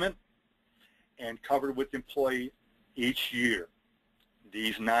assignment and covered with the employee each year.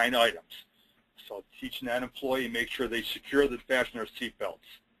 These 9 items. So teaching that employee, make sure they secure the fasten their seatbelts.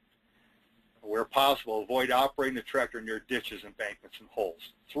 Where possible, avoid operating the tractor near ditches, embankments, and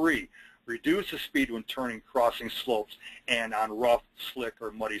holes. 3, reduce the speed when turning, crossing slopes, and on rough, slick,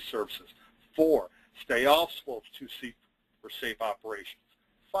 or muddy surfaces. 4, stay off slopes for safe operations.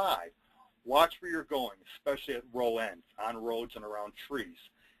 5, watch where you're going, especially at row ends, on roads, and around trees.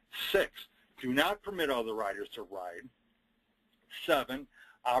 6, do not permit other riders to ride. 7,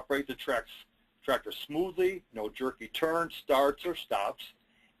 operate the tractor smoothly, no jerky turns, starts, or stops.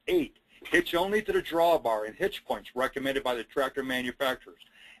 8, hitch only to the drawbar and hitch points recommended by the tractor manufacturers.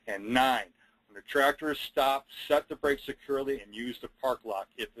 And 9, when the tractor is stopped, set the brakes securely and use the park lock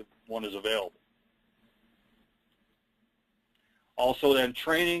if one is available. Also then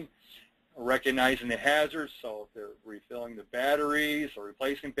training, recognizing the hazards, so if they're refilling the batteries or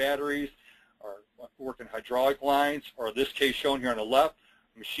replacing batteries or working hydraulic lines, or in this case shown here on the left,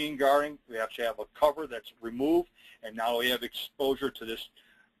 machine guarding, we actually have a cover that's removed, and now we have exposure to this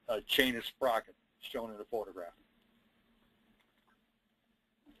chain and sprocket shown in the photograph.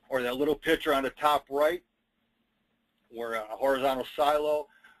 Or that little picture on the top right, where a horizontal silo,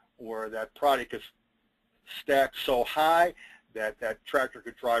 where that product is stacked so high that that tractor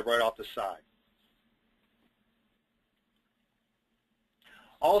could drive right off the side.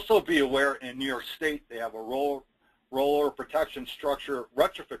 Also be aware, in New York State, they have a rollover protection structure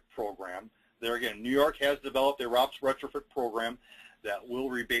retrofit program. There again, New York has developed a ROPS retrofit program that will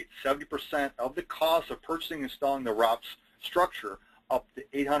rebate 70% of the cost of purchasing and installing the ROPS structure up to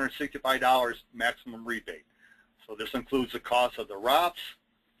 $865 maximum rebate. So this includes the cost of the ROPS,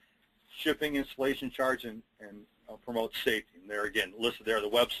 shipping, installation charge, and promote safety. And there again, listed there, the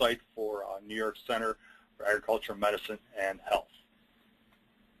website for New York Center for Agriculture, Medicine, and Health.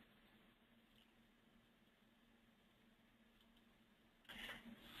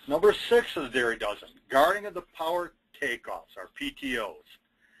 Number 6 of the dairy dozen, guarding of the power takeoffs, our PTOs.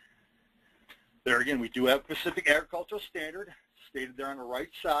 There again, we do have Pacific Agricultural Standard, stated there on the right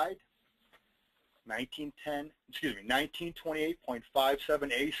side,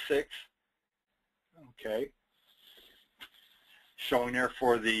 1928.57A6. Okay. Showing there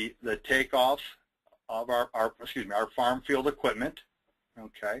for the takeoffs of our farm field equipment.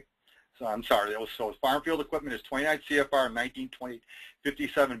 Okay. So I'm sorry, so farm field equipment is 29 CFR 1928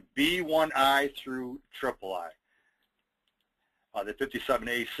 57B1I through III. The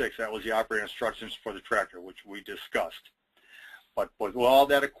 57A6, that was the operating instructions for the tractor, which we discussed. But with all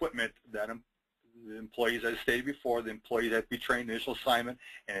that equipment, that the employees, as stated before, the employees have to be trained initial assignment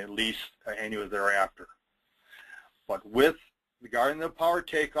and at least annually thereafter. But with regarding the power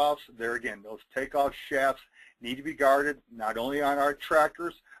takeoffs, there again, those takeoff shafts need to be guarded not only on our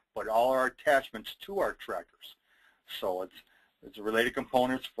tractors, but all our attachments to our tractors. So it's related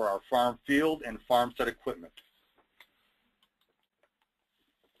components for our farm field and farm set equipment.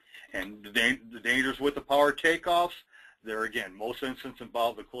 And the dangers with the power takeoffs, there again, most instances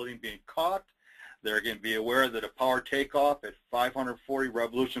involve the clothing being caught. There again, be aware that a power takeoff at 540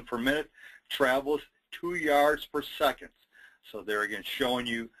 revolutions per minute travels 2 yards per second. So there again, showing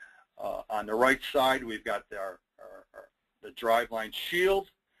you on the right side, we've got the driveline shield.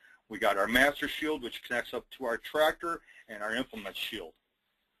 We got our master shield, which connects up to our tractor, and our implement shield.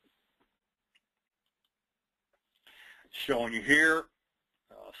 Showing you here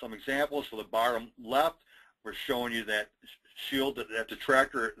some examples. For the bottom left, we're showing you that shield at the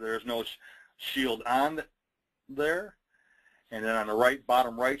tractor. There's no shield on there. And then on the right,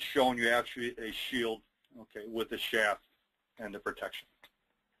 bottom right, showing you actually a shield, okay, with the shaft and the protection.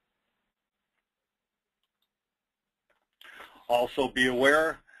 Also be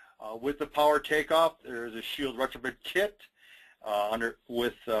aware, With the power takeoff, there's a shield retrofit kit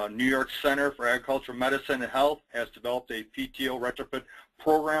with New York Center for Agricultural Medicine and Health has developed a PTO retrofit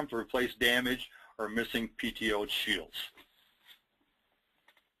program to replace damaged or missing PTO shields.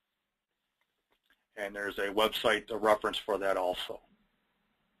 And there's a website, a reference for that also.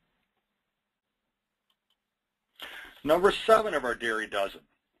 Number 7 of our dairy dozen,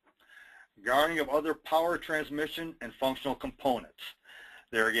 guarding of other power transmission and functional components.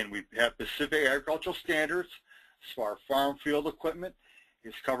 There again, we have specific agricultural standards. So our farm field equipment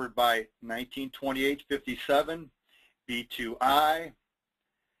is covered by 1928-57 B2I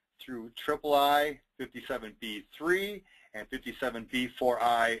through III, 57B3, and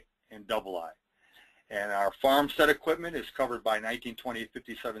 57B4I and II. And our farmstead equipment is covered by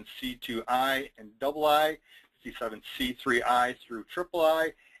 1928-57 C2I and II, 57 C3I through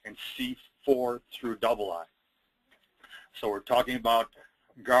III, and C4 through II. So we're talking about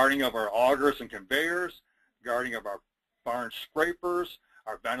guarding of our augers and conveyors, guarding of our barn scrapers,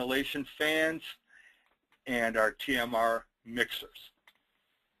 our ventilation fans, and our TMR mixers.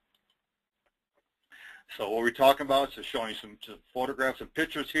 So what we're talking about is showing some photographs and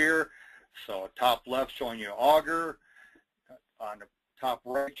pictures here. So top left showing you an auger, on the top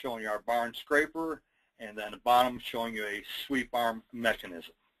right showing you our barn scraper, and then the bottom showing you a sweep arm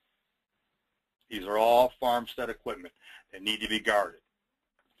mechanism. These are all farmstead equipment that need to be guarded.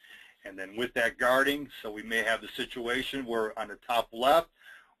 And then with that guarding, so we may have the situation where on the top left,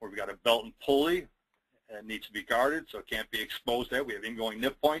 where we've got a belt and pulley that needs to be guarded, so it can't be exposed there. We have ingoing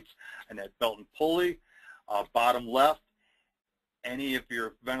nip points and that belt and pulley. Bottom left, any of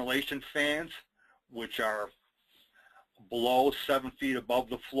your ventilation fans, which are below 7 feet above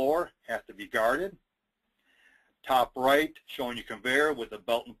the floor, have to be guarded. Top right, showing you conveyor with the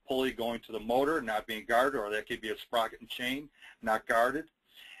belt and pulley going to the motor, not being guarded, or that could be a sprocket and chain, not guarded.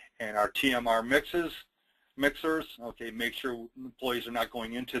 And our TMR mixers, okay, make sure employees are not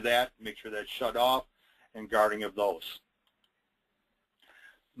going into that, make sure that's shut off, and guarding of those.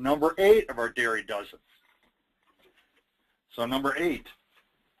 Number 8 of our dairy dozen. So number 8,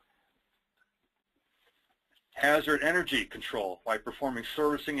 hazard energy control by performing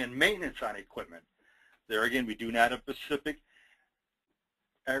servicing and maintenance on equipment. There again, we do not have a specific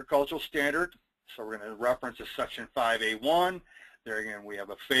agricultural standard, so we're going to reference a section 5A1. There again, we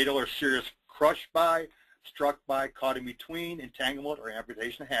have a fatal or serious crush by, struck by, caught in between, entanglement, or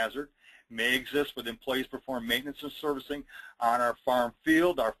amputation hazard may exist with employees perform maintenance and servicing on our farm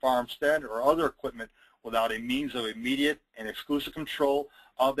field, our farmstead, or other equipment without a means of immediate and exclusive control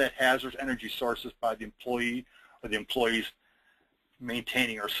of that hazardous energy sources by the employee or the employees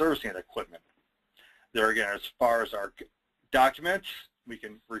maintaining or servicing that equipment. There again, as far as our documents, we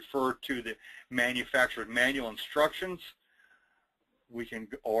can refer to the manufacturer's manual instructions. We can,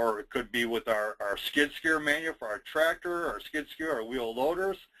 or it could be with our skid steer manual for our tractor, our skid steer, our wheel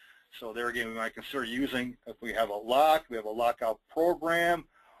loaders. So there again, we might consider using, if we have a lock, we have a lockout program.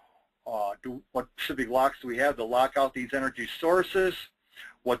 What specific locks do we have to lock out these energy sources?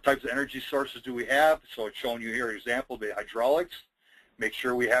 What types of energy sources do we have? So it's showing you here an example of the hydraulics. Make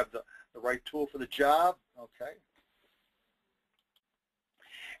sure we have the right tool for the job, okay?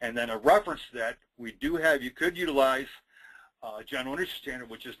 And then a reference to that, we do have, you could utilize General Industry Standard,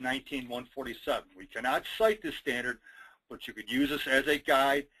 which is 19147. We cannot cite this standard, but you could use this as a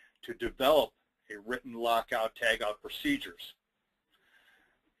guide to develop a written lockout, tagout procedures.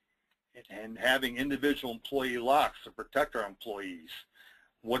 And having individual employee locks to protect our employees.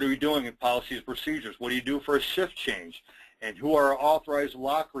 What are we doing in policies and procedures? What do you do for a shift change? And who are authorized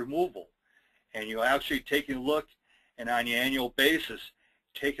lock removal? And you actually taking a look, and on an annual basis,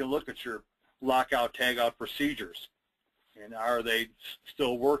 take a look at your lockout, tagout procedures. And are they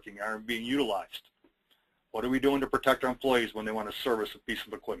still working? Are they being utilized? What are we doing to protect our employees when they want to service a piece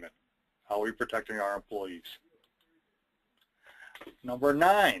of equipment? How are we protecting our employees? Number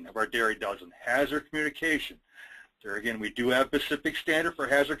 9 of our dairy dozen, hazard communication. There again, we do have specific standard for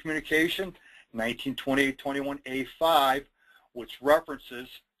hazard communication, 1928-21A5, which references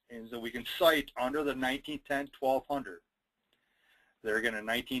and that we can cite under the 1910-1200. There again, in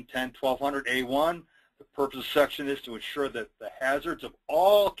 1910-1200A1, the purpose of the section is to ensure that the hazards of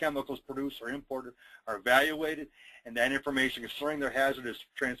all chemicals produced or imported are evaluated, and that information concerning their hazard is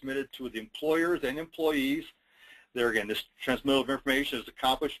transmitted to the employers and employees. There again, this transmittal of information is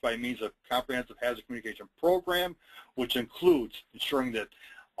accomplished by means of comprehensive hazard communication program, which includes ensuring that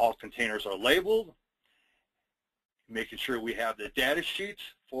all containers are labeled, making sure we have the data sheets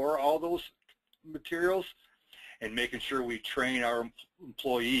for all those materials, and making sure we train our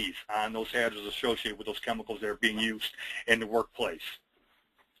employees on those hazards associated with those chemicals that are being used in the workplace.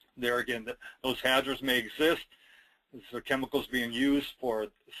 There again, those hazards may exist. These are chemicals being used for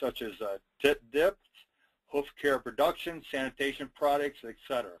such as tit dips, hoof care production, sanitation products,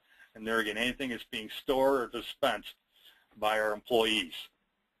 etc. And there again, anything that's being stored or dispensed by our employees.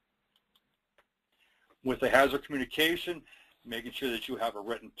 With the hazard communication, making sure that you have a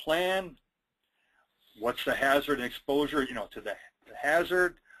written plan. What's the hazard and exposure, to the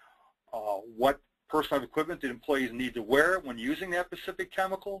hazard? What personal equipment do employees need to wear when using that specific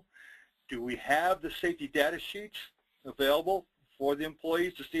chemical? Do we have the safety data sheets available for the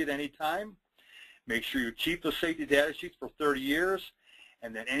employees to see at any time? Make sure you keep the safety data sheets for 30 years,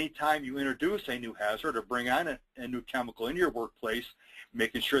 and then any time you introduce a new hazard or bring on a new chemical in your workplace,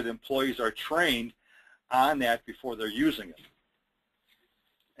 making sure the employees are trained on that before they're using it.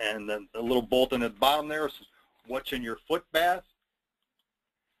 And then the little bulletin at the bottom there is what's in your foot bath.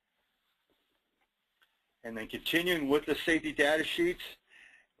 And then continuing with the safety data sheets,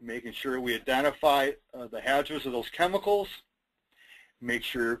 making sure we identify the hazards of those chemicals. Make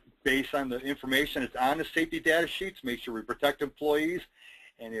sure, based on the information that's on the safety data sheets, make sure we protect employees,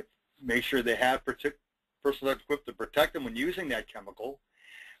 and make sure they have personal equipment to protect them when using that chemical.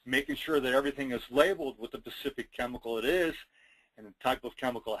 Making sure that everything is labeled with the specific chemical it is and the type of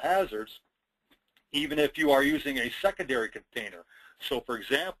chemical hazards, even if you are using a secondary container. So, for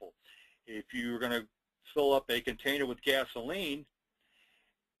example, if you're going to fill up a container with gasoline,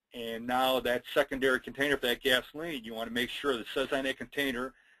 and now that secondary container for that gasoline, you want to make sure that it says on that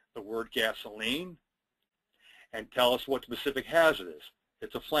container the word gasoline and tell us what the specific hazard is.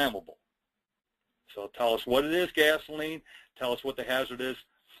 It's a flammable. So tell us what it is, gasoline, tell us what the hazard is,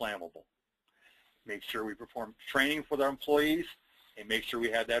 flammable. Make sure we perform training for our employees and make sure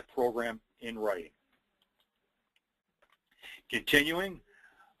we have that program in writing. Continuing,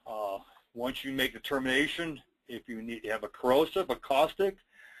 once you make determination if you need to have a corrosive, a caustic,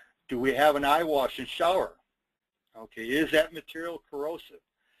 do we have an eye wash and shower? Okay, is that material corrosive?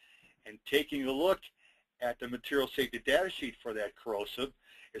 And taking a look at the material safety data sheet for that corrosive,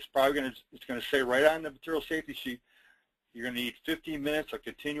 it's going to say right on the material safety sheet, you're going to need 15 minutes of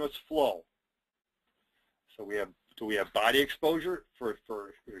continuous flow. So do we have body exposure for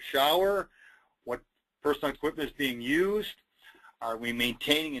your shower? What personal equipment is being used? Are we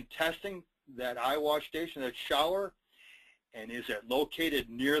maintaining and testing that eye wash station, that shower? And is it located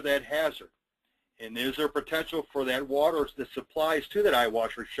near that hazard? And is there potential for that water that supplies to that eye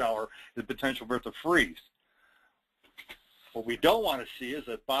wash or shower, the potential for it to freeze? What we don't want to see is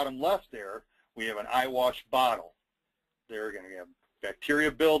at bottom left there, we have an eye wash bottle. They're going to have bacteria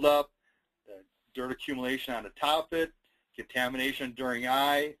buildup, dirt accumulation on the top of it, contamination during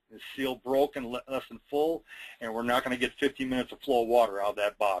eye, the seal broken, less than full, and we're not going to get 15 minutes of flow of water out of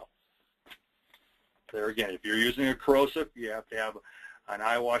that bottle. There again, if you're using a corrosive, you have to have an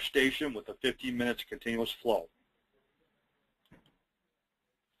eye wash station with a 15 minutes continuous flow.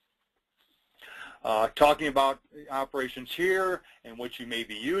 Talking about operations here and what you may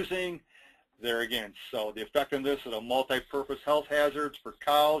be using, there again, so the effectiveness of the multi-purpose health hazards for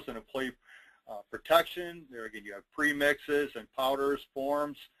cows and employee protection. There again, you have premixes and powders,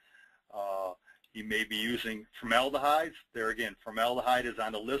 forms. You may be using formaldehydes. There again, formaldehyde is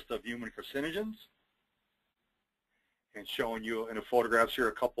on the list of human carcinogens. And showing you in the photographs here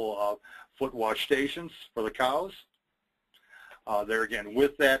a couple of foot wash stations for the cows. There again,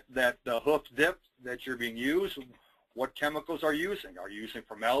 with that hoof dip that you're being used, what chemicals are you using? Are you using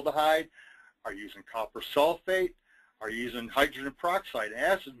formaldehyde? Are you using copper sulfate? Are you using hydrogen peroxide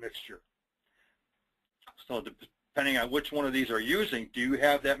acid mixture? So depending on which one of these are using, do you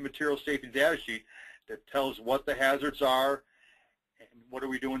have that material safety data sheet that tells what the hazards are and what are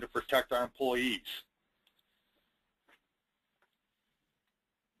we doing to protect our employees?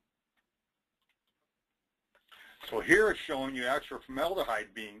 So here it's showing you actual formaldehyde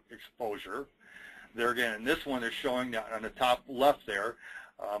being exposure. There again, in this one they're showing that on the top left there,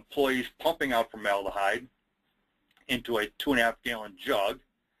 employees pumping out formaldehyde into a 2.5 gallon jug.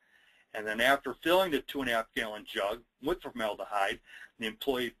 And then after filling the 2.5 gallon jug with formaldehyde, the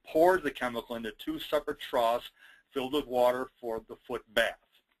employee poured the chemical into 2 separate troughs filled with water for the foot bath.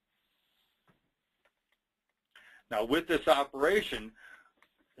 Now with this operation,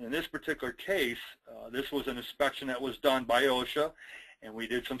 in this particular case, this was an inspection that was done by OSHA, and we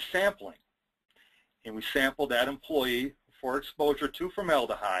did some sampling. And we sampled that employee for exposure to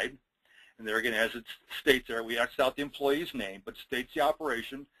formaldehyde. And there again, as it states there, we X'd out the employee's name, but states the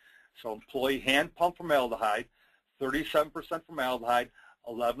operation. So employee hand pump formaldehyde, 37% formaldehyde,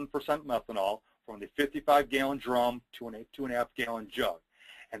 11% methanol from the 55 gallon drum to a 2.5 gallon jug.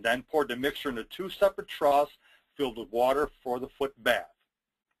 And then poured the mixture into 2 separate troughs filled with water for the foot bath.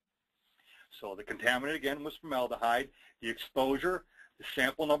 So the contaminant, again, was formaldehyde. The exposure, the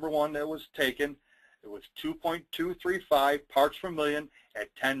sample number 1 that was taken, it was 2.235 parts per million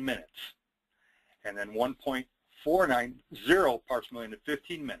at 10 minutes. And then 1.490 parts per million at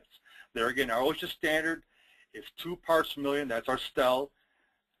 15 minutes. There again, our OSHA standard is 2 parts per million. That's our STEL.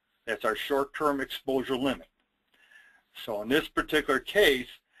 That's our short-term exposure limit. So in this particular case,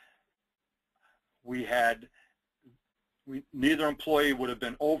 neither employee would have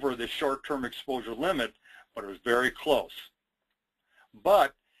been over the short-term exposure limit, but it was very close.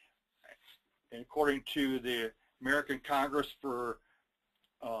 But according to the American Congress for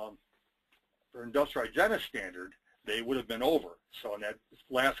Industrial Hygienic Standard, they would have been over. So in that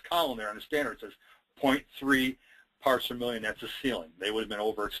last column there on the standard, it says 0.3 parts per million. That's the ceiling. They would have been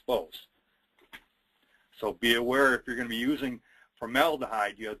overexposed. So be aware, if you're going to be using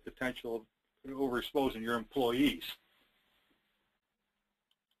formaldehyde, you have the potential of overexposing your employees.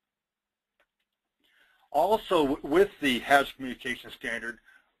 Also, with the hazard communication standard,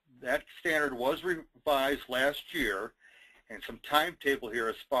 that standard was revised last year, and some timetable here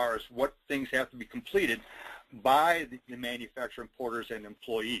as far as what things have to be completed by the manufacturer, importers, and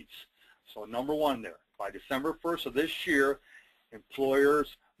employees. So number 1 there, by December 1st of this year,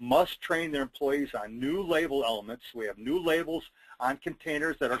 employers must train their employees on new label elements. We have new labels on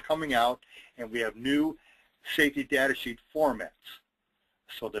containers that are coming out, and we have new safety data sheet formats.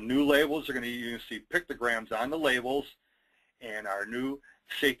 So the new labels are going to use pictograms on the labels, and our new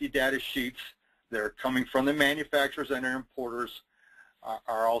safety data sheets that are coming from the manufacturers and their importers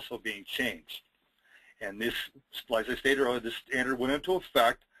are also being changed. And this, like I stated earlier, this standard went into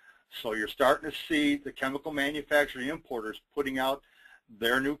effect, so you're starting to see the chemical manufacturing importers putting out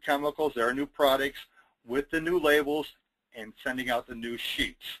their new chemicals, their new products with the new labels and sending out the new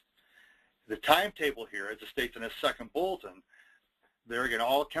sheets. The timetable here, as it states in the second bulletin, there again,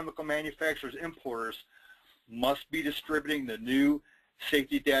 all chemical manufacturers, importers must be distributing the new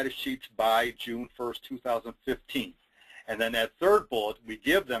safety data sheets by June 1st, 2015. And then that third bullet, we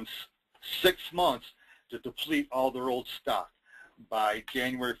give them 6 months to deplete all their old stock by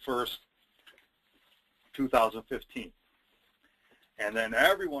January 1st, 2015. And then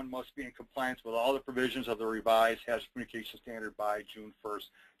everyone must be in compliance with all the provisions of the revised hazard communication standard by June 1st,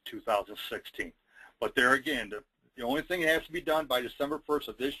 2016. But there again, the only thing that has to be done by December 1st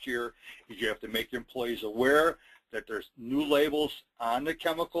of this year is you have to make your employees aware that there's new labels on the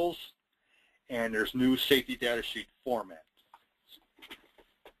chemicals and there's new safety data sheet format.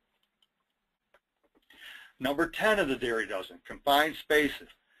 Number 10 of the dairy dozen, confined spaces.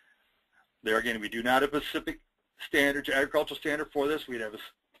 There again, we do not have a specific standard, agricultural standard for this. We'd have a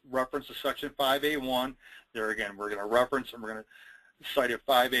reference to Section 5A1. There again, we're going to reference and we're going to cite at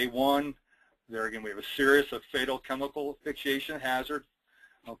 5A1. There again, we have a series of fatal chemical asphyxiation hazard.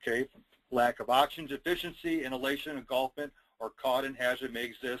 Okay, lack of oxygen deficiency, inhalation, engulfment, or caught in hazard may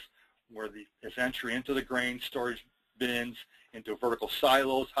exist where its entry into the grain storage bins, into vertical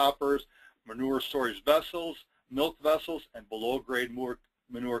silos, hoppers, manure storage vessels, milk vessels, and below-grade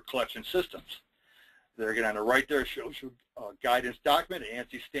manure collection systems. There again, on the right there shows you a guidance document, an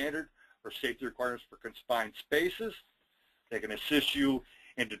ANSI standard for safety requirements for confined spaces. They can assist you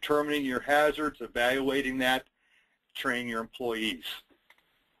in determining your hazards, evaluating that, training your employees.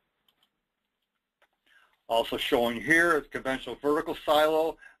 Also showing here is conventional vertical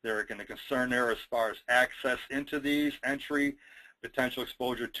silo. They're going to concern there as far as access into these, entry, potential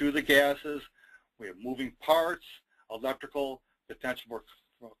exposure to the gases. We have moving parts, electrical, potential for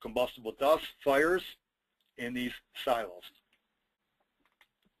combustible dust, fires in these silos.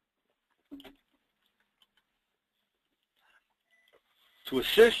 To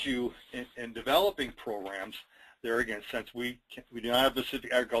assist you in developing programs, there again, since we do not have a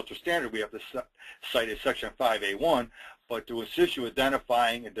specific agriculture standard, we have to cite a Section 5A1, but to assist you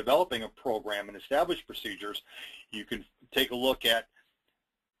identifying and developing a program and establish procedures, you can take a look at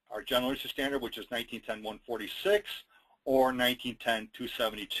our General Industry Standard, which is 1910-146 or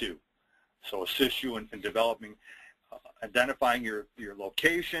 1910-272. So assist you in developing, identifying your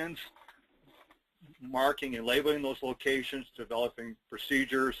locations, marking and labeling those locations, developing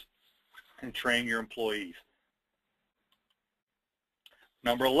procedures, and training your employees.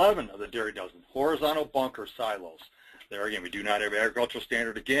 Number 11 of the dairy dozen, horizontal bunker silos. There again, we do not have an agricultural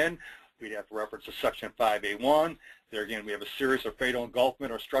standard again. We'd have to reference to Section 5A1. There again, we have a series of fatal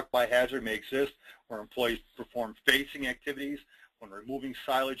engulfment or struck by hazard may exist where employees perform facing activities when removing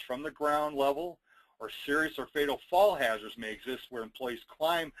silage from the ground level, or serious or fatal fall hazards may exist where employees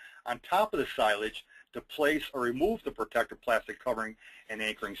climb on top of the silage to place or remove the protective plastic covering and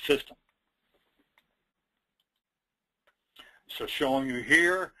anchoring system. So showing you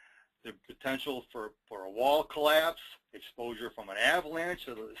here the potential for a wall collapse, exposure from an avalanche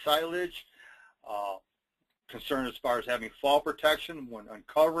of the silage, concern as far as having fall protection when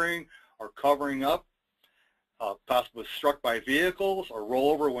uncovering or covering up, possibly struck by vehicles or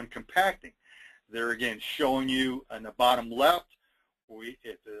rollover when compacting. They're again showing you on the bottom left,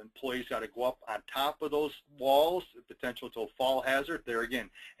 if the employee's got to go up on top of those walls, the potential to a fall hazard. There again,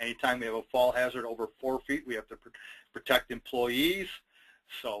 anytime we have a fall hazard over 4 feet, we have to protect employees.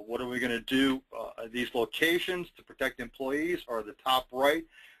 So what are we going to do at these locations to protect employees? Or the top right,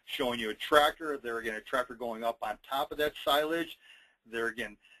 showing you a tractor. There again, a tractor going up on top of that silage. There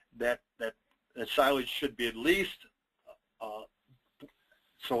again, that silage should be at least,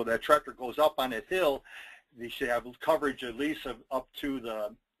 so that tractor goes up on that hill, they should have coverage at least of up to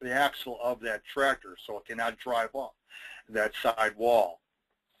the axle of that tractor, so it cannot drive off that side wall.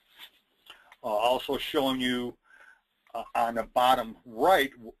 Also showing you on the bottom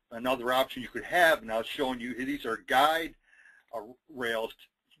right, another option you could have, and I was showing you these are guide rails,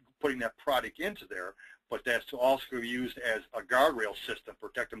 putting that product into there, but that's also be used as a guardrail system,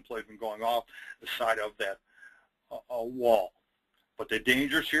 protect employees from going off the side of that wall. But the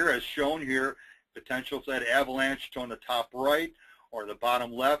dangers here, as shown here, potential for that avalanche on the top right or the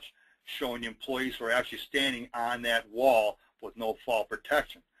bottom left, showing the employees who are actually standing on that wall with no fall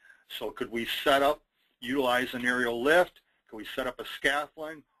protection. So could we set up, utilize an aerial lift? Could we set up a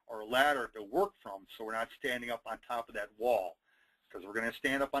scaffolding or a ladder to work from so we're not standing up on top of that wall? Because we're going to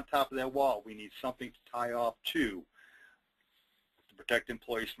stand up on top of that wall, we need something to tie off to protect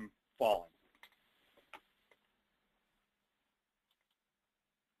employees from falling.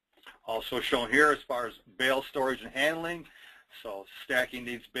 Also shown here as far as bale storage and handling, so stacking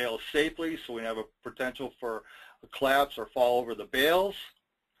these bales safely so we have a potential for a collapse or fall over the bales,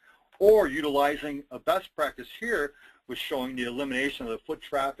 or utilizing a best practice here was showing the elimination of the foot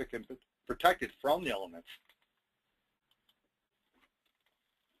traffic and protected from the elements.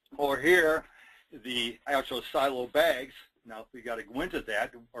 Or here, the actual silo bags. Now, if we got to go into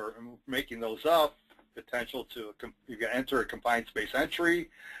that or making those up, potential to you got to enter a confined space entry.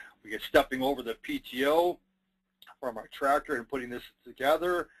 We get stepping over the PTO from our tractor and putting this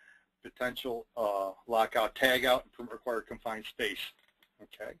together. Potential lockout, tagout, and required confined space.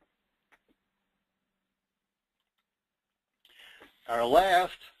 Okay. Our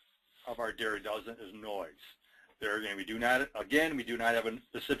last of our dairy dozen is noise. There again, we do not have a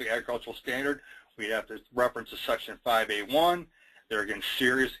specific agricultural standard. We have to reference to Section 5A1. There again,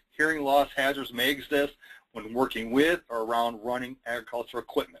 serious hearing loss hazards may exist when working with or around running agricultural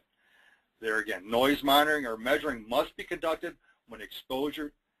equipment. There again, noise monitoring or measuring must be conducted when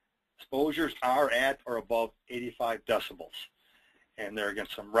exposures are at or above 85 decibels. And there again,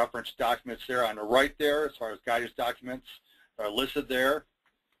 some reference documents there on the right there as far as guidance documents are listed there.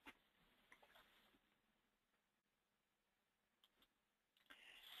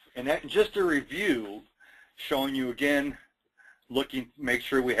 And that, just a review, showing you again, make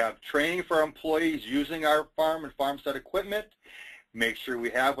sure we have training for our employees using our farm and farmstead equipment. Make sure we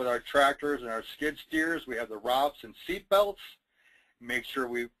have with our tractors and our skid steers, we have the ROPS and seat belts. Make sure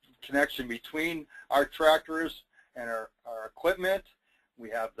we connection between our tractors and our equipment. We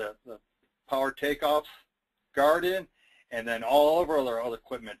have the power takeoffs guarded, and then all of our other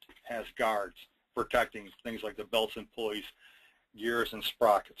equipment has guards protecting things like the belts and pulleys, gears and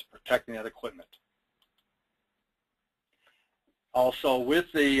sprockets, protecting that equipment. Also,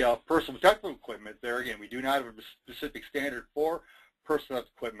 with the personal protective equipment, there again, we do not have a specific standard for personal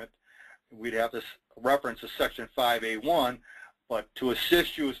equipment. We'd have to reference to Section 5A1, but to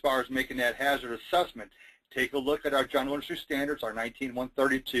assist you as far as making that hazard assessment, take a look at our general industry standards, our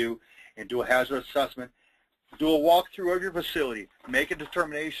 19132, and do a hazard assessment. Do a walkthrough of your facility. Make a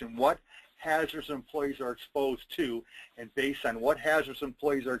determination what hazards employees are exposed to, and based on what hazards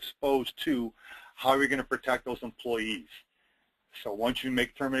employees are exposed to, how are we going to protect those employees? So once you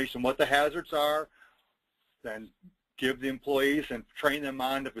make determination what the hazards are, then give the employees and train them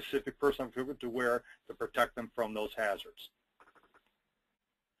on the specific personal equipment to wear to protect them from those hazards.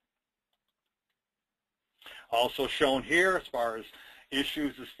 Also shown here as far as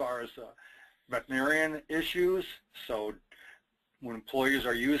issues, as far as veterinarian issues. So when employees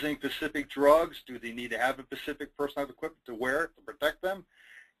are using specific drugs, do they need to have a specific personal equipment to wear to protect them?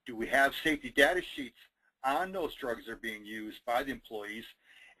 Do we have safety data sheets on those drugs that are being used by the employees?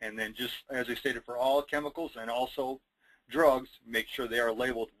 And then just as I stated, for all chemicals and also drugs, make sure they are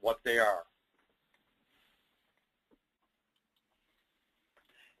labeled what they are.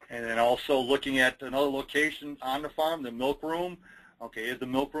 And then also looking at another location on the farm, the milk room. Okay, at the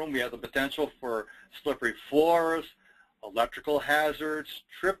milk room, we have the potential for slippery floors, electrical hazards,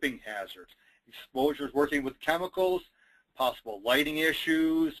 tripping hazards, exposures working with chemicals, possible lighting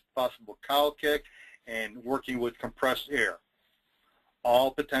issues, possible cow kick, and working with compressed air.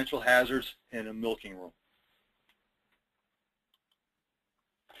 All potential hazards in a milking room.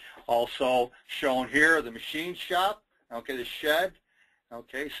 Also shown here, the machine shop, okay, the shed.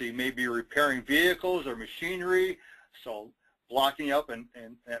 Okay, so you may be repairing vehicles or machinery, so blocking up and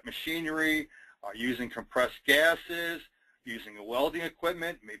that machinery, using compressed gases, using welding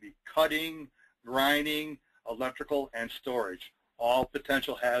equipment, maybe cutting, grinding, electrical, and storage. All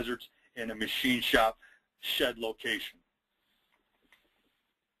potential hazards in a machine shop shed location.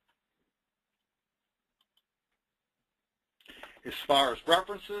 As far as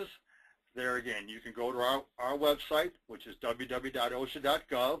references, there again, you can go to our website, which is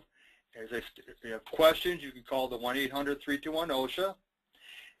www.osha.gov. If you have questions, you can call the 1-800-321-OSHA.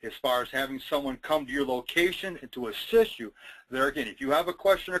 As far as having someone come to your location and to assist you, there again, if you have a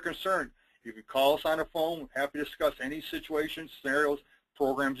question or concern, you can call us on the phone. We're happy to discuss any situations, scenarios,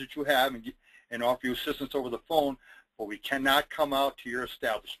 programs that you have and offer you assistance over the phone, but we cannot come out to your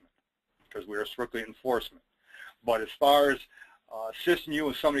establishment because we are strictly enforcement. But as far as assisting you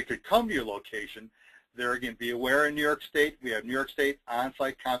and somebody could come to your location, there again, be aware in New York State, we have New York State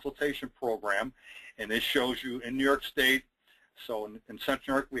on-site consultation program, and this shows you in New York State. So in Central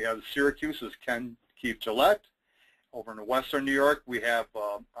New York, we have Syracuse, is Keith Gillette. Over in Western New York, we have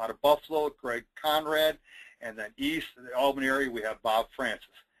out of Buffalo, Greg Conrad, and then east in the Albany area, we have Bob Francis.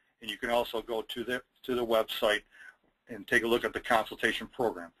 And you can also go to the website and take a look at the consultation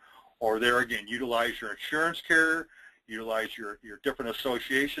program. Or there again, utilize your insurance carrier, utilize your different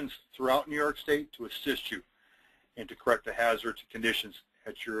associations throughout New York State to assist you and to correct the hazards and conditions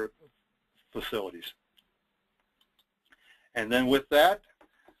at your facilities. And then with that,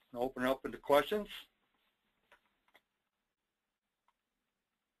 I'll open it up into questions.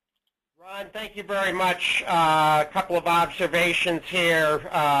 Ron, thank you very much. A couple of observations here.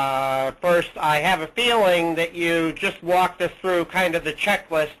 First, I have a feeling that you just walked us through kind of the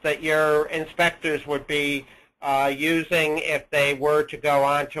checklist that your inspectors would be using if they were to go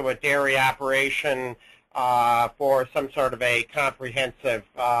onto a dairy operation for some sort of a comprehensive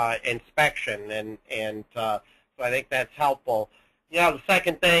inspection, and so I think that's helpful. You know, the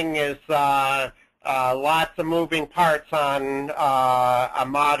second thing is lots of moving parts on a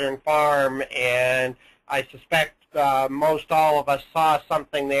modern farm, and I suspect most all of us saw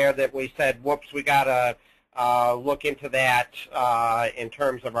something there that we said, whoops, we got to look into that in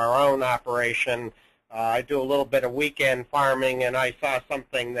terms of our own operation. I do a little bit of weekend farming, and I saw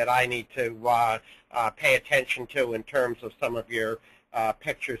something that I need to pay attention to in terms of some of your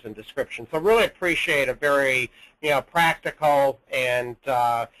pictures and descriptions. So really appreciate a very, practical and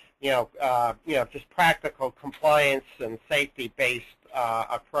just practical compliance and safety-based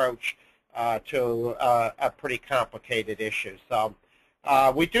approach to a pretty complicated issue. So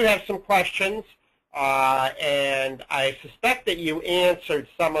we do have some questions, and I suspect that you answered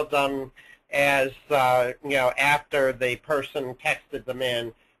some of them as after the person texted them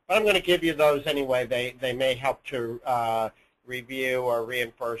in. But I'm going to give you those anyway. They may help to review or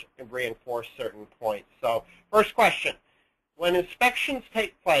reinforce certain points. So first question. When inspections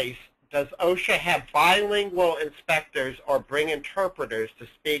take place, does OSHA have bilingual inspectors or bring interpreters to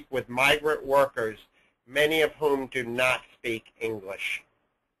speak with migrant workers, many of whom do not speak English?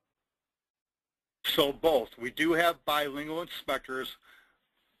 So both. We do have bilingual inspectors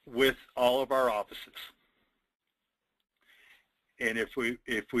with all of our offices. And if we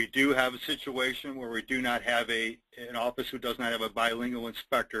do have a situation where we do not have an office who does not have a bilingual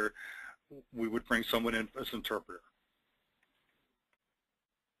inspector, we would bring someone in as an interpreter.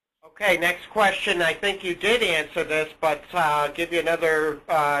 Okay, next question. I think you did answer this, but I'll give you another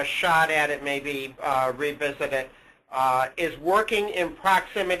shot at it, maybe revisit it. Is working in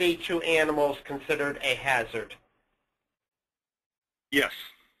proximity to animals considered a hazard? Yes.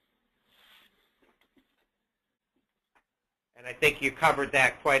 And I think you covered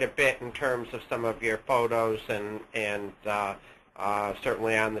that quite a bit in terms of some of your photos, and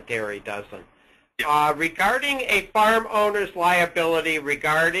certainly on the Dairy Dozen. Regarding a farm owner's liability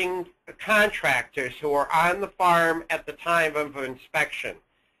regarding contractors who are on the farm at the time of inspection,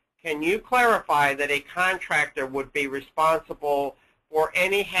 can you clarify that a contractor would be responsible for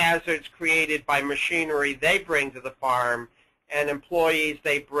any hazards created by machinery they bring to the farm and employees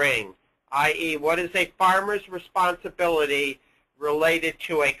they bring, i.e., what is a farmer's responsibility related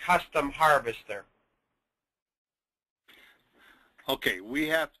to a custom harvester? Okay, we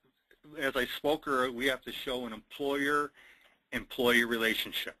have, as I spoke earlier, we have to show an employer-employee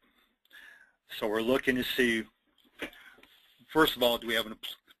relationship. So we're looking to see first of all, do we have an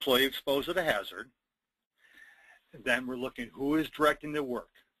employee exposed to the hazard? Then we're looking who is directing the work.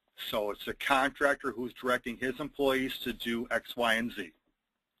 So it's a contractor who's directing his employees to do X, Y, and Z.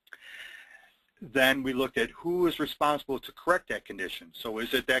 Then we looked at who is responsible to correct that condition. So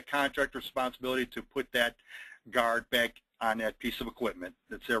is it that contractor's responsibility to put that guard back on that piece of equipment?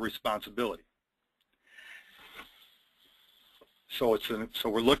 That's their responsibility. So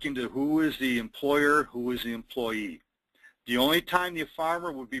we're looking to who is the employer, who is the employee. The only time the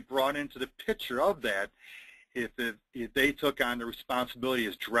farmer would be brought into the picture of that if they took on the responsibility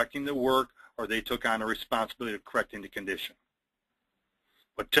as directing the work or they took on the responsibility of correcting the condition.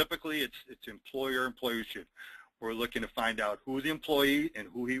 But typically it's employer-employeeship. We're looking to find out who the employee and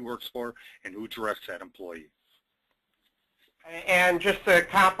who he works for and who directs that employee. And just to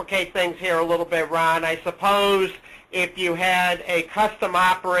complicate things here a little bit, Ron, I suppose if you had a custom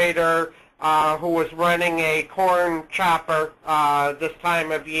operator who was running a corn chopper this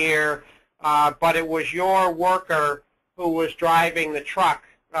time of year, but it was your worker who was driving the truck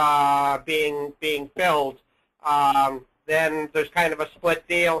being filled, then there's kind of a split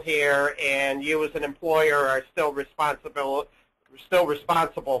deal here, and you as an employer are still responsible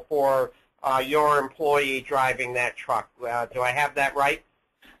for your employee driving that truck. Do I have that right?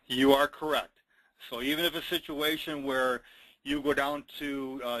 You are correct. So even if a situation where you go down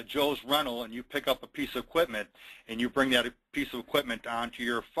to Joe's rental and you pick up a piece of equipment and you bring that piece of equipment onto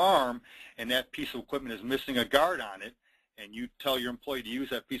your farm and that piece of equipment is missing a guard on it, and you tell your employee to use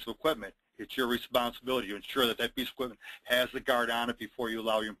that piece of equipment, it's your responsibility to ensure that that piece of equipment has the guard on it before you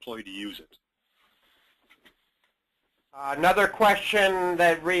allow your employee to use it. Another question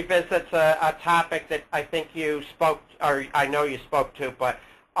that revisits a topic that I think you spoke, or I know you spoke to, but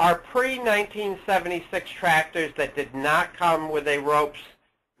are pre-1976 tractors that did not come with a ropes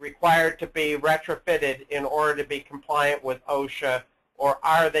required to be retrofitted in order to be compliant with OSHA, or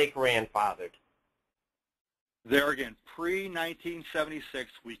are they grandfathered? There again, pre-1976,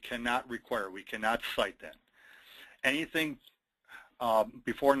 we cannot require, we cannot cite that. Anything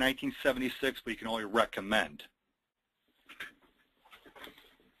before 1976, we can only recommend.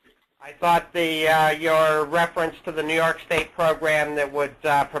 I thought your reference to the New York State program that would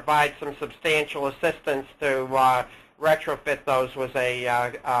provide some substantial assistance to retrofit those was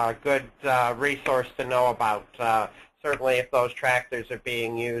a good resource to know about. Certainly if those tractors are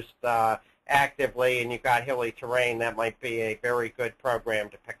being used actively and you've got hilly terrain, that might be a very good program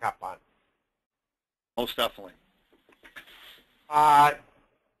to pick up on. Most definitely.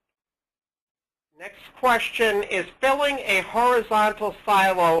 Next question, is filling a horizontal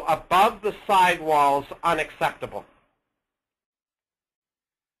silo above the sidewalls unacceptable?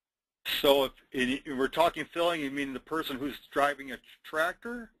 So if we're talking filling, you mean the person who's driving a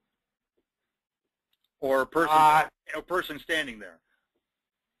tractor? Or a person standing there?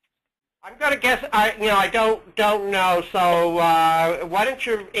 I'm going to guess, I don't know, so why don't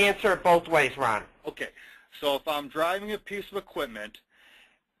you answer it both ways, Ron? Okay, so if I'm driving a piece of equipment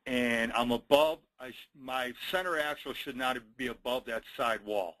and I'm above, my center axle should not be above that side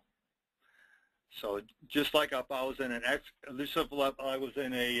wall. So just like if I was in a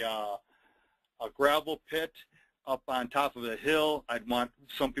gravel pit up on top of a hill, I'd want,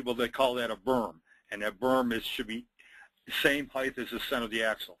 some people, they call that a berm, and that berm should be the same height as the center of the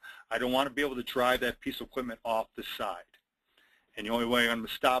axle. I don't want to be able to drive that piece of equipment off the side. And the only way I'm going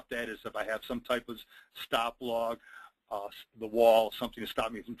to stop that is if I have some type of stop log, the wall, something to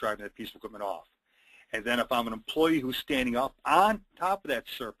stop me from driving that piece of equipment off. And then if I'm an employee who's standing up on top of that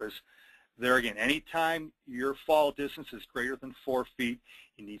surface, there again, anytime your fall distance is greater than 4 feet,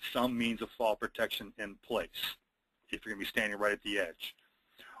 you need some means of fall protection in place if you're going to be standing right at the edge.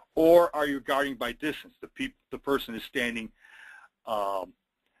 Or are you guarding by distance? The person is standing a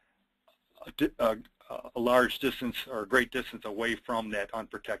large distance or a great distance away from that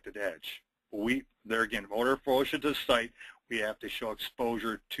unprotected edge. There again, in order for OSHA to cite, we have to show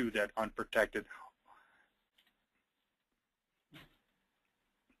exposure to that unprotected.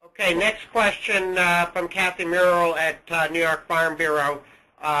 Okay, next question from Kathy Murrell at New York Farm Bureau.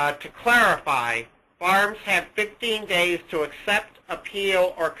 To clarify, farms have 15 days to accept,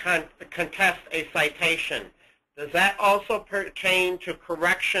 appeal, or contest a citation. Does that also pertain to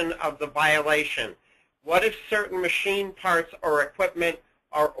correction of the violation? What if certain machine parts or equipment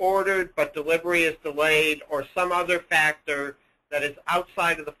are ordered but delivery is delayed, or some other factor that is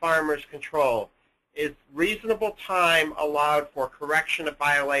outside of the farmer's control? Is reasonable time allowed for correction of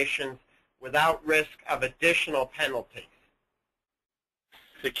violations without risk of additional penalties?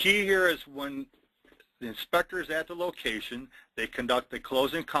 The key here is when the inspector is at the location. They conduct a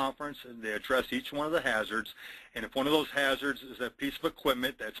closing conference and they address each one of the hazards. And if one of those hazards is a piece of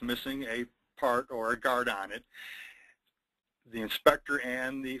equipment that's missing a part or a guard on it, the inspector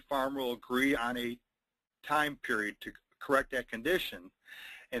and the farmer will agree on a time period to correct that condition.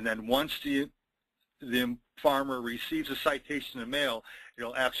 And then once the farmer receives a citation in the mail,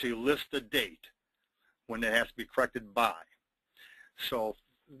 it'll actually list the date when it has to be corrected by. So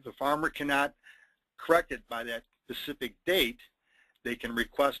the farmer cannot correct it by that specific date. They can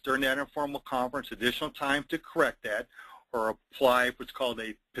request during that informal conference additional time to correct that, or apply what's called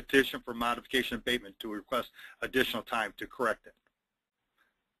a petition for modification abatement to request additional time to correct it.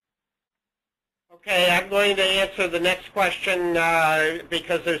 Okay, I'm going to answer the next question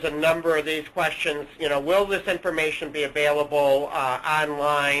because there's a number of these questions. You know, will this information be available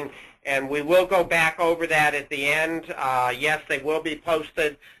online? And we will go back over that at the end. Yes, they will be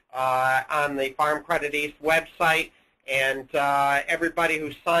posted on the Farm Credit East website. And everybody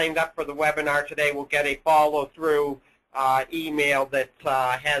who signed up for the webinar today will get a follow-through email that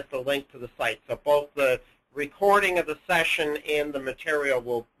has the link to the site. So both the recording of the session and the material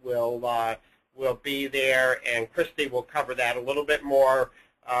will be there, and Christy will cover that a little bit more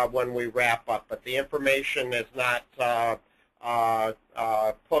when we wrap up. But the information is not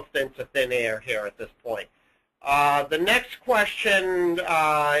puffed into thin air here at this point. The next question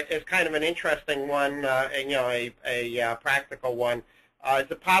is kind of an interesting one, and, you know, a practical one.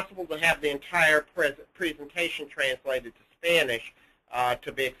 Is it possible to have the entire presentation translated to Spanish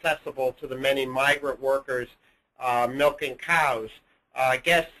to be accessible to the many migrant workers milking cows? I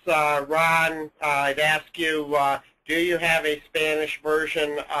guess, Ron, I'd ask you, do you have a Spanish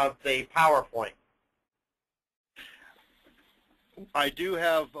version of the PowerPoint? I do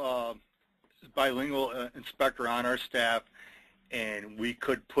have a bilingual inspector on our staff, and we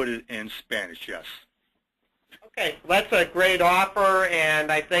could put it in Spanish, yes. Okay, that's a great offer,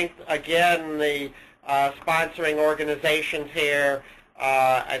 and I think, again, the sponsoring organizations here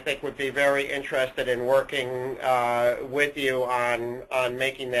I think would be very interested in working with you on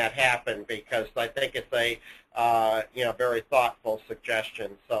making that happen, because I think it's a you know, very thoughtful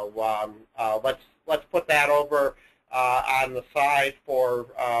suggestion. So let's put that over on the side for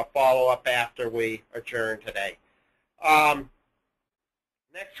follow-up after we adjourn today.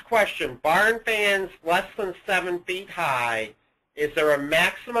 Next question: barn fans less than 7 feet high. Is there a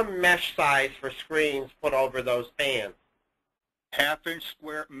maximum mesh size for screens put over those fans? Half-inch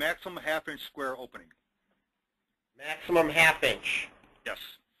square, maximum half-inch square opening. Maximum half-inch. Yes.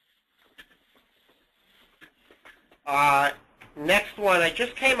 Next one, I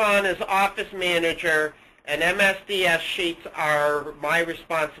just came on as office manager, and MSDS sheets are my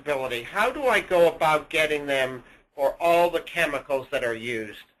responsibility. How do I go about getting them for all the chemicals that are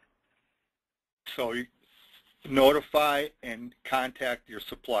used? So you notify and contact your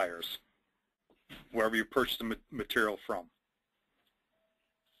suppliers, wherever you purchase the material from.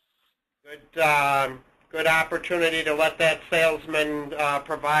 Good opportunity to let that salesman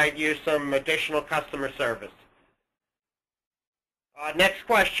provide you some additional customer service. Next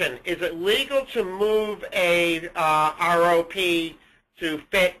question: is it legal to move a ROP to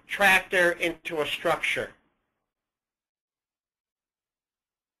fit tractor into a structure?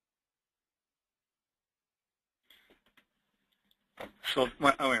 So,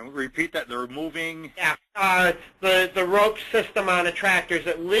 I mean, repeat that. They're moving. Yeah. The rope system on a tractor, is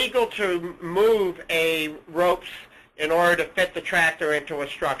it legal to move a ropes in order to fit the tractor into a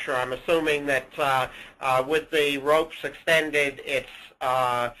structure? I'm assuming that with the ropes extended, it's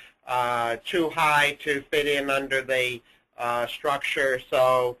too high to fit in under the structure,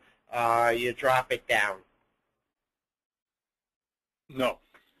 so you drop it down. No.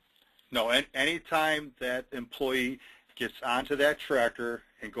 No. Anytime that employee gets onto that tractor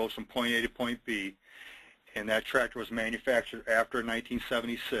and goes from point A to point B, and that tractor was manufactured after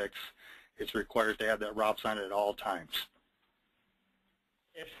 1976, it's required to have that ROPS on it at all times.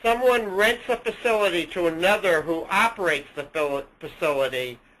 If someone rents a facility to another who operates the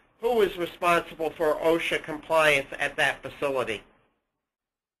facility, who is responsible for OSHA compliance at that facility?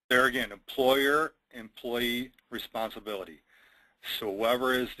 There again, employer-employee responsibility. So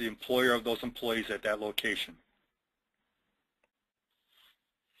whoever is the employer of those employees at that location.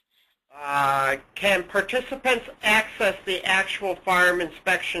 Can participants access the actual farm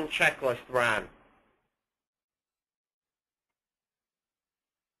inspection checklist, Ron?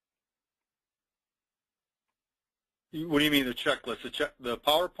 What do you mean the checklist? The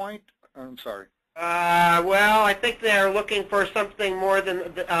PowerPoint? I'm sorry. Well, I think they're looking for something more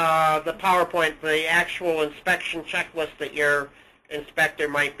than the PowerPoint, the actual inspection checklist that your inspector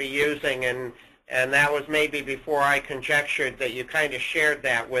might be using. And and that was maybe before I conjectured that you kind of shared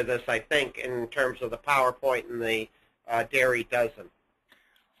that with us, I think, in terms of the PowerPoint and the dairy dozen.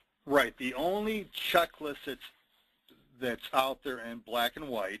 Right. The only checklist that's out there in black and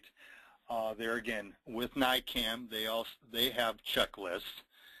white, there again with NICAM, they have checklists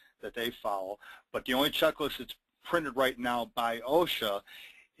that they follow, but the only checklist that's printed right now by OSHA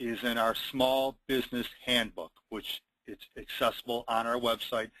is in our Small Business Handbook, which it's accessible on our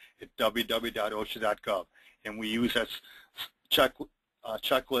website at www.osha.gov, and we use that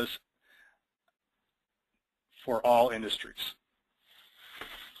checklist for all industries.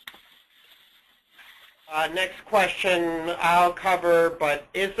 Next question I'll cover, but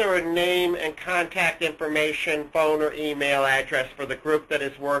is there a name and contact information, phone or email address for the group that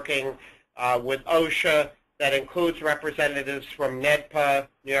is working with OSHA that includes representatives from NEDPA,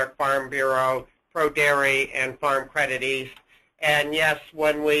 New York Farm Bureau, Pro Dairy, and Farm Credit East? And yes,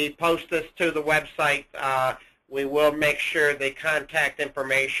 when we post this to the website, we will make sure the contact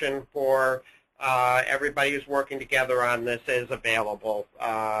information for everybody who's working together on this is available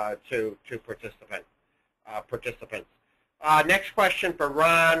to participants. Next question for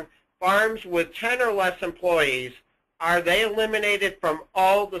Ron. Farms with 10 or less employees, are they eliminated from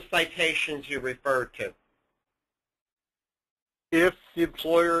all the citations you referred to? If the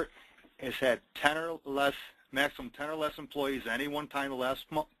employer has had 10 or less, maximum 10 or less employees any one time in the last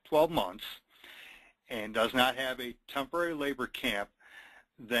 12 months and does not have a temporary labor camp,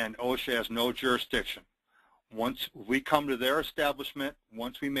 then OSHA has no jurisdiction. Once we come to their establishment,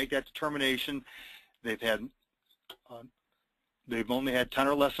 once we make that determination, they've only had 10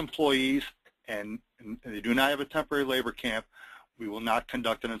 or less employees and they do not have a temporary labor camp, we will not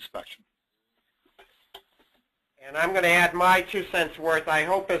conduct an inspection. And I'm going to add my 2 cents worth. I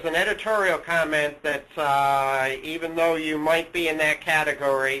hope as an editorial comment that even though you might be in that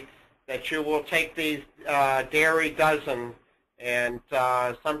category, that you will take these dairy dozen and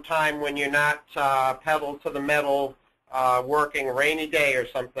sometime when you're not pedal to the metal working a rainy day or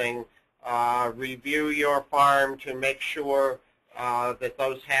something, review your farm to make sure that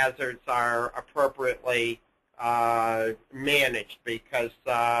those hazards are appropriately managed, because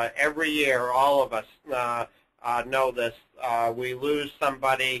every year all of us know this. We lose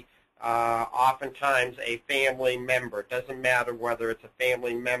somebody, oftentimes a family member. It doesn't matter whether it's a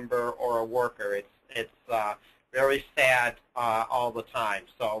family member or a worker. It's very sad all the time.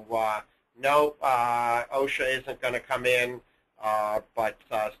 So no, OSHA isn't going to come in, but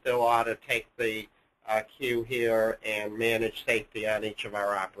still ought to take the cue here and manage safety on each of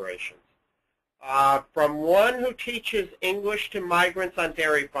our operations. From one who teaches English to migrants on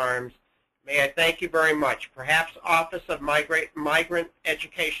dairy farms, may I thank you very much. Perhaps Office of Migrant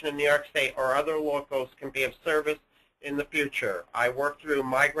Education in New York State or other locals can be of service in the future. I work through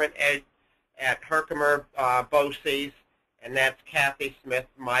Migrant Ed at Herkimer BOCES, and that's Kathy Smith,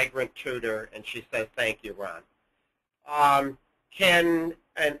 migrant tutor, and she says, thank you, Ron. And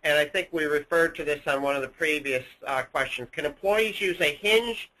I think we referred to this on one of the previous questions, can employees use a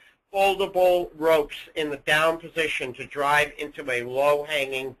hinged foldable ropes in the down position to drive into a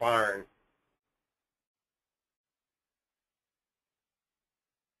low-hanging barn?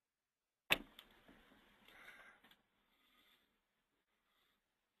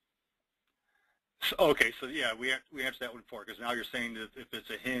 Okay, so yeah, we answered that one before, because now you're saying that if it's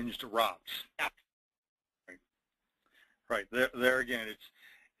a hinged ROPS. Yeah. Right. There again,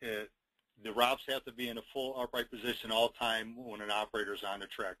 the ROPS have to be in a full upright position all the time when an operator's on the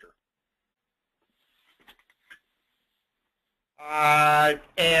tractor.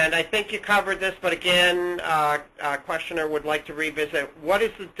 And I think you covered this, but again, a questioner would like to revisit. What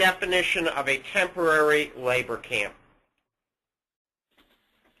is the definition of a temporary labor camp?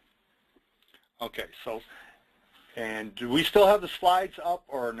 Okay, so, and do we still have the slides up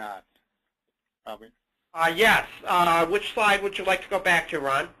or not? Yes. Which slide would you like to go back to,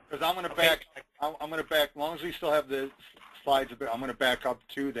 Ron? Because I'm going to back. I'm going to back. As long as we still have the slides, I'm going to back up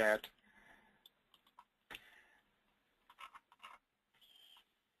to that.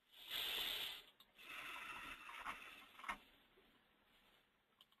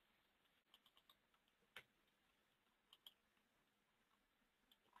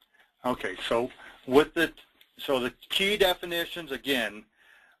 Okay, so with the key definitions again,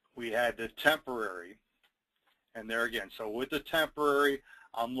 we had the temporary, and there again. So with the temporary,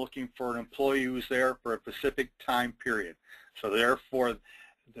 I'm looking for an employee who's there for a specific time period. So therefore,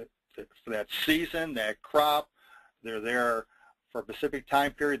 for that season, that crop, they're there for a specific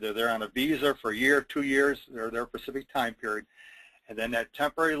time period. They're there on a visa for a year, 2 years. They're there for a specific time period. And then that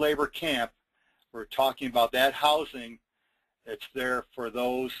temporary labor camp, we're talking about that housing It's there for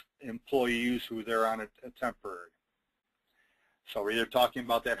those employees who they're on a temporary. So we're either talking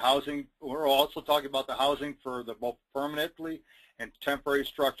about that housing, we're also talking about the housing for the both permanently and temporary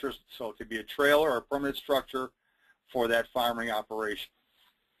structures. So it could be a trailer or a permanent structure for that farming operation.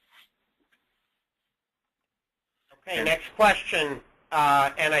 Okay, next question.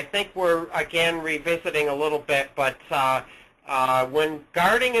 And I think we're, again, revisiting a little bit, but when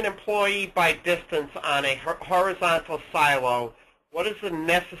guarding an employee by distance on a horizontal silo, what is the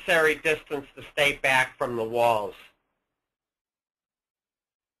necessary distance to stay back from the walls?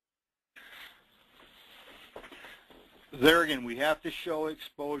 There again, we have to show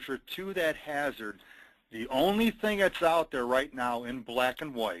exposure to that hazard. The only thing that's out there right now in black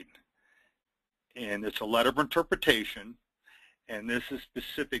and white, and it's a letter of interpretation, and this is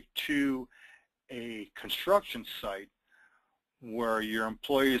specific to a construction site where your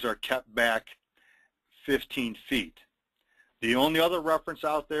employees are kept back 15 feet. The only other reference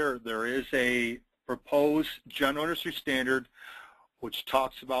out there, there is a proposed general industry standard which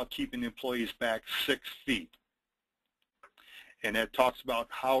talks about keeping the employees back 6 feet. And that talks about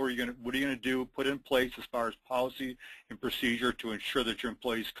what are you going to do, put in place as far as policy and procedure to ensure that your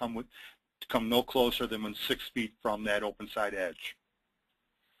employees come no closer than 6 feet from that open side edge.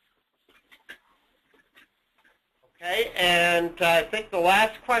 Okay, and I think the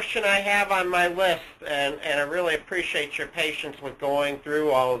last question I have on my list, and I really appreciate your patience with going through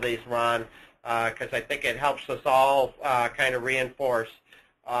all of these, Ron, because I think it helps us all kind of reinforce.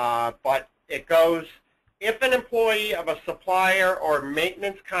 But it goes, if an employee of a supplier or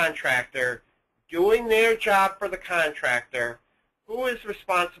maintenance contractor doing their job for the contractor, who is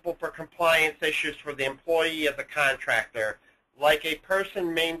responsible for compliance issues for the employee of the contractor, like a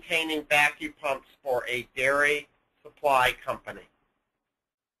person maintaining vacuum pumps for a dairy supply company?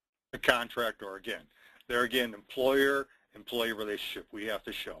 The contractor, again. There again, employer-employee relationship we have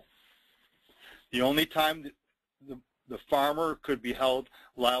to show. The only time the farmer could be held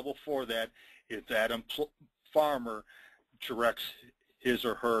liable for that if that farmer directs his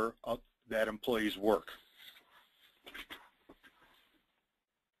or her that employee's work.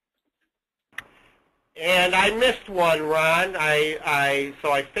 And I missed one, Ron.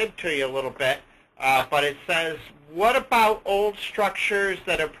 So I fibbed to you a little bit. But it says, what about old structures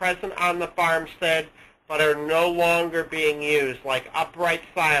that are present on the farmstead but are no longer being used, like upright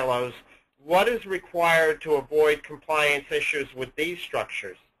silos? What is required to avoid compliance issues with these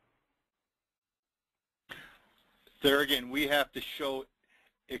structures? There again, we have to show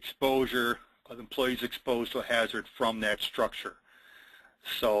exposure of employees exposed to a hazard from that structure.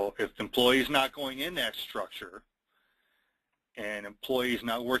 So if the employee is not going in that structure and employee is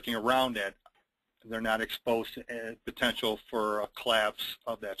not working around that, they're not exposed to potential for a collapse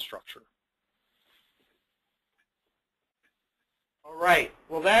of that structure. All right.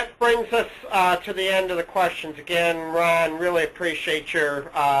 Well, that brings us to the end of the questions. Again, Ron, really appreciate your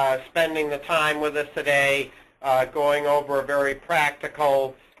spending the time with us today, going over a very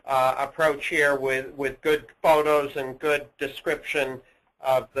practical approach here with good photos and good description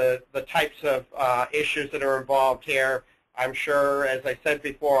of the types of issues that are involved here. I'm sure, as I said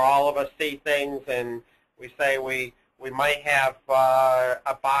before, all of us see things, and we say we might have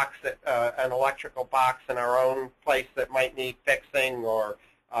a box, an electrical box in our own place that might need fixing, or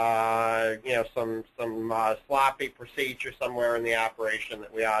some sloppy procedure somewhere in the operation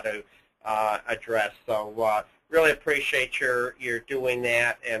that we ought to address. So really appreciate your doing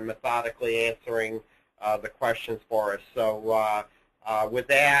that and methodically answering the questions for us. So with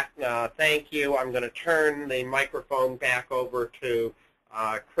that, thank you. I'm going to turn the microphone back over to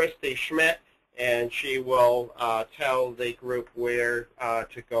Christy Schmidt, and she will tell the group where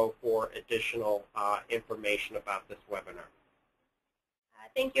to go for additional information about this webinar.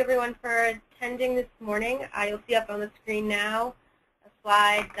 Thank you, everyone, for attending this morning. You'll see up on the screen now a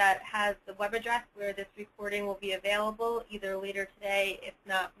slide that has the web address where this recording will be available, either later today, if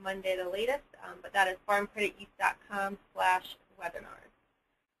not Monday the latest, but that is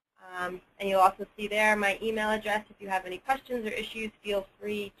farmcrediteast.com/webinars. And you'll also see there my email address. If you have any questions or issues, feel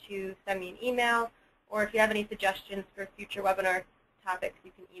free to send me an email, or if you have any suggestions for future webinar topics,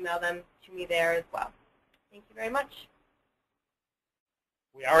 you can email them to me there as well. Thank you very much.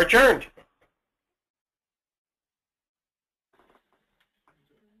 We are adjourned.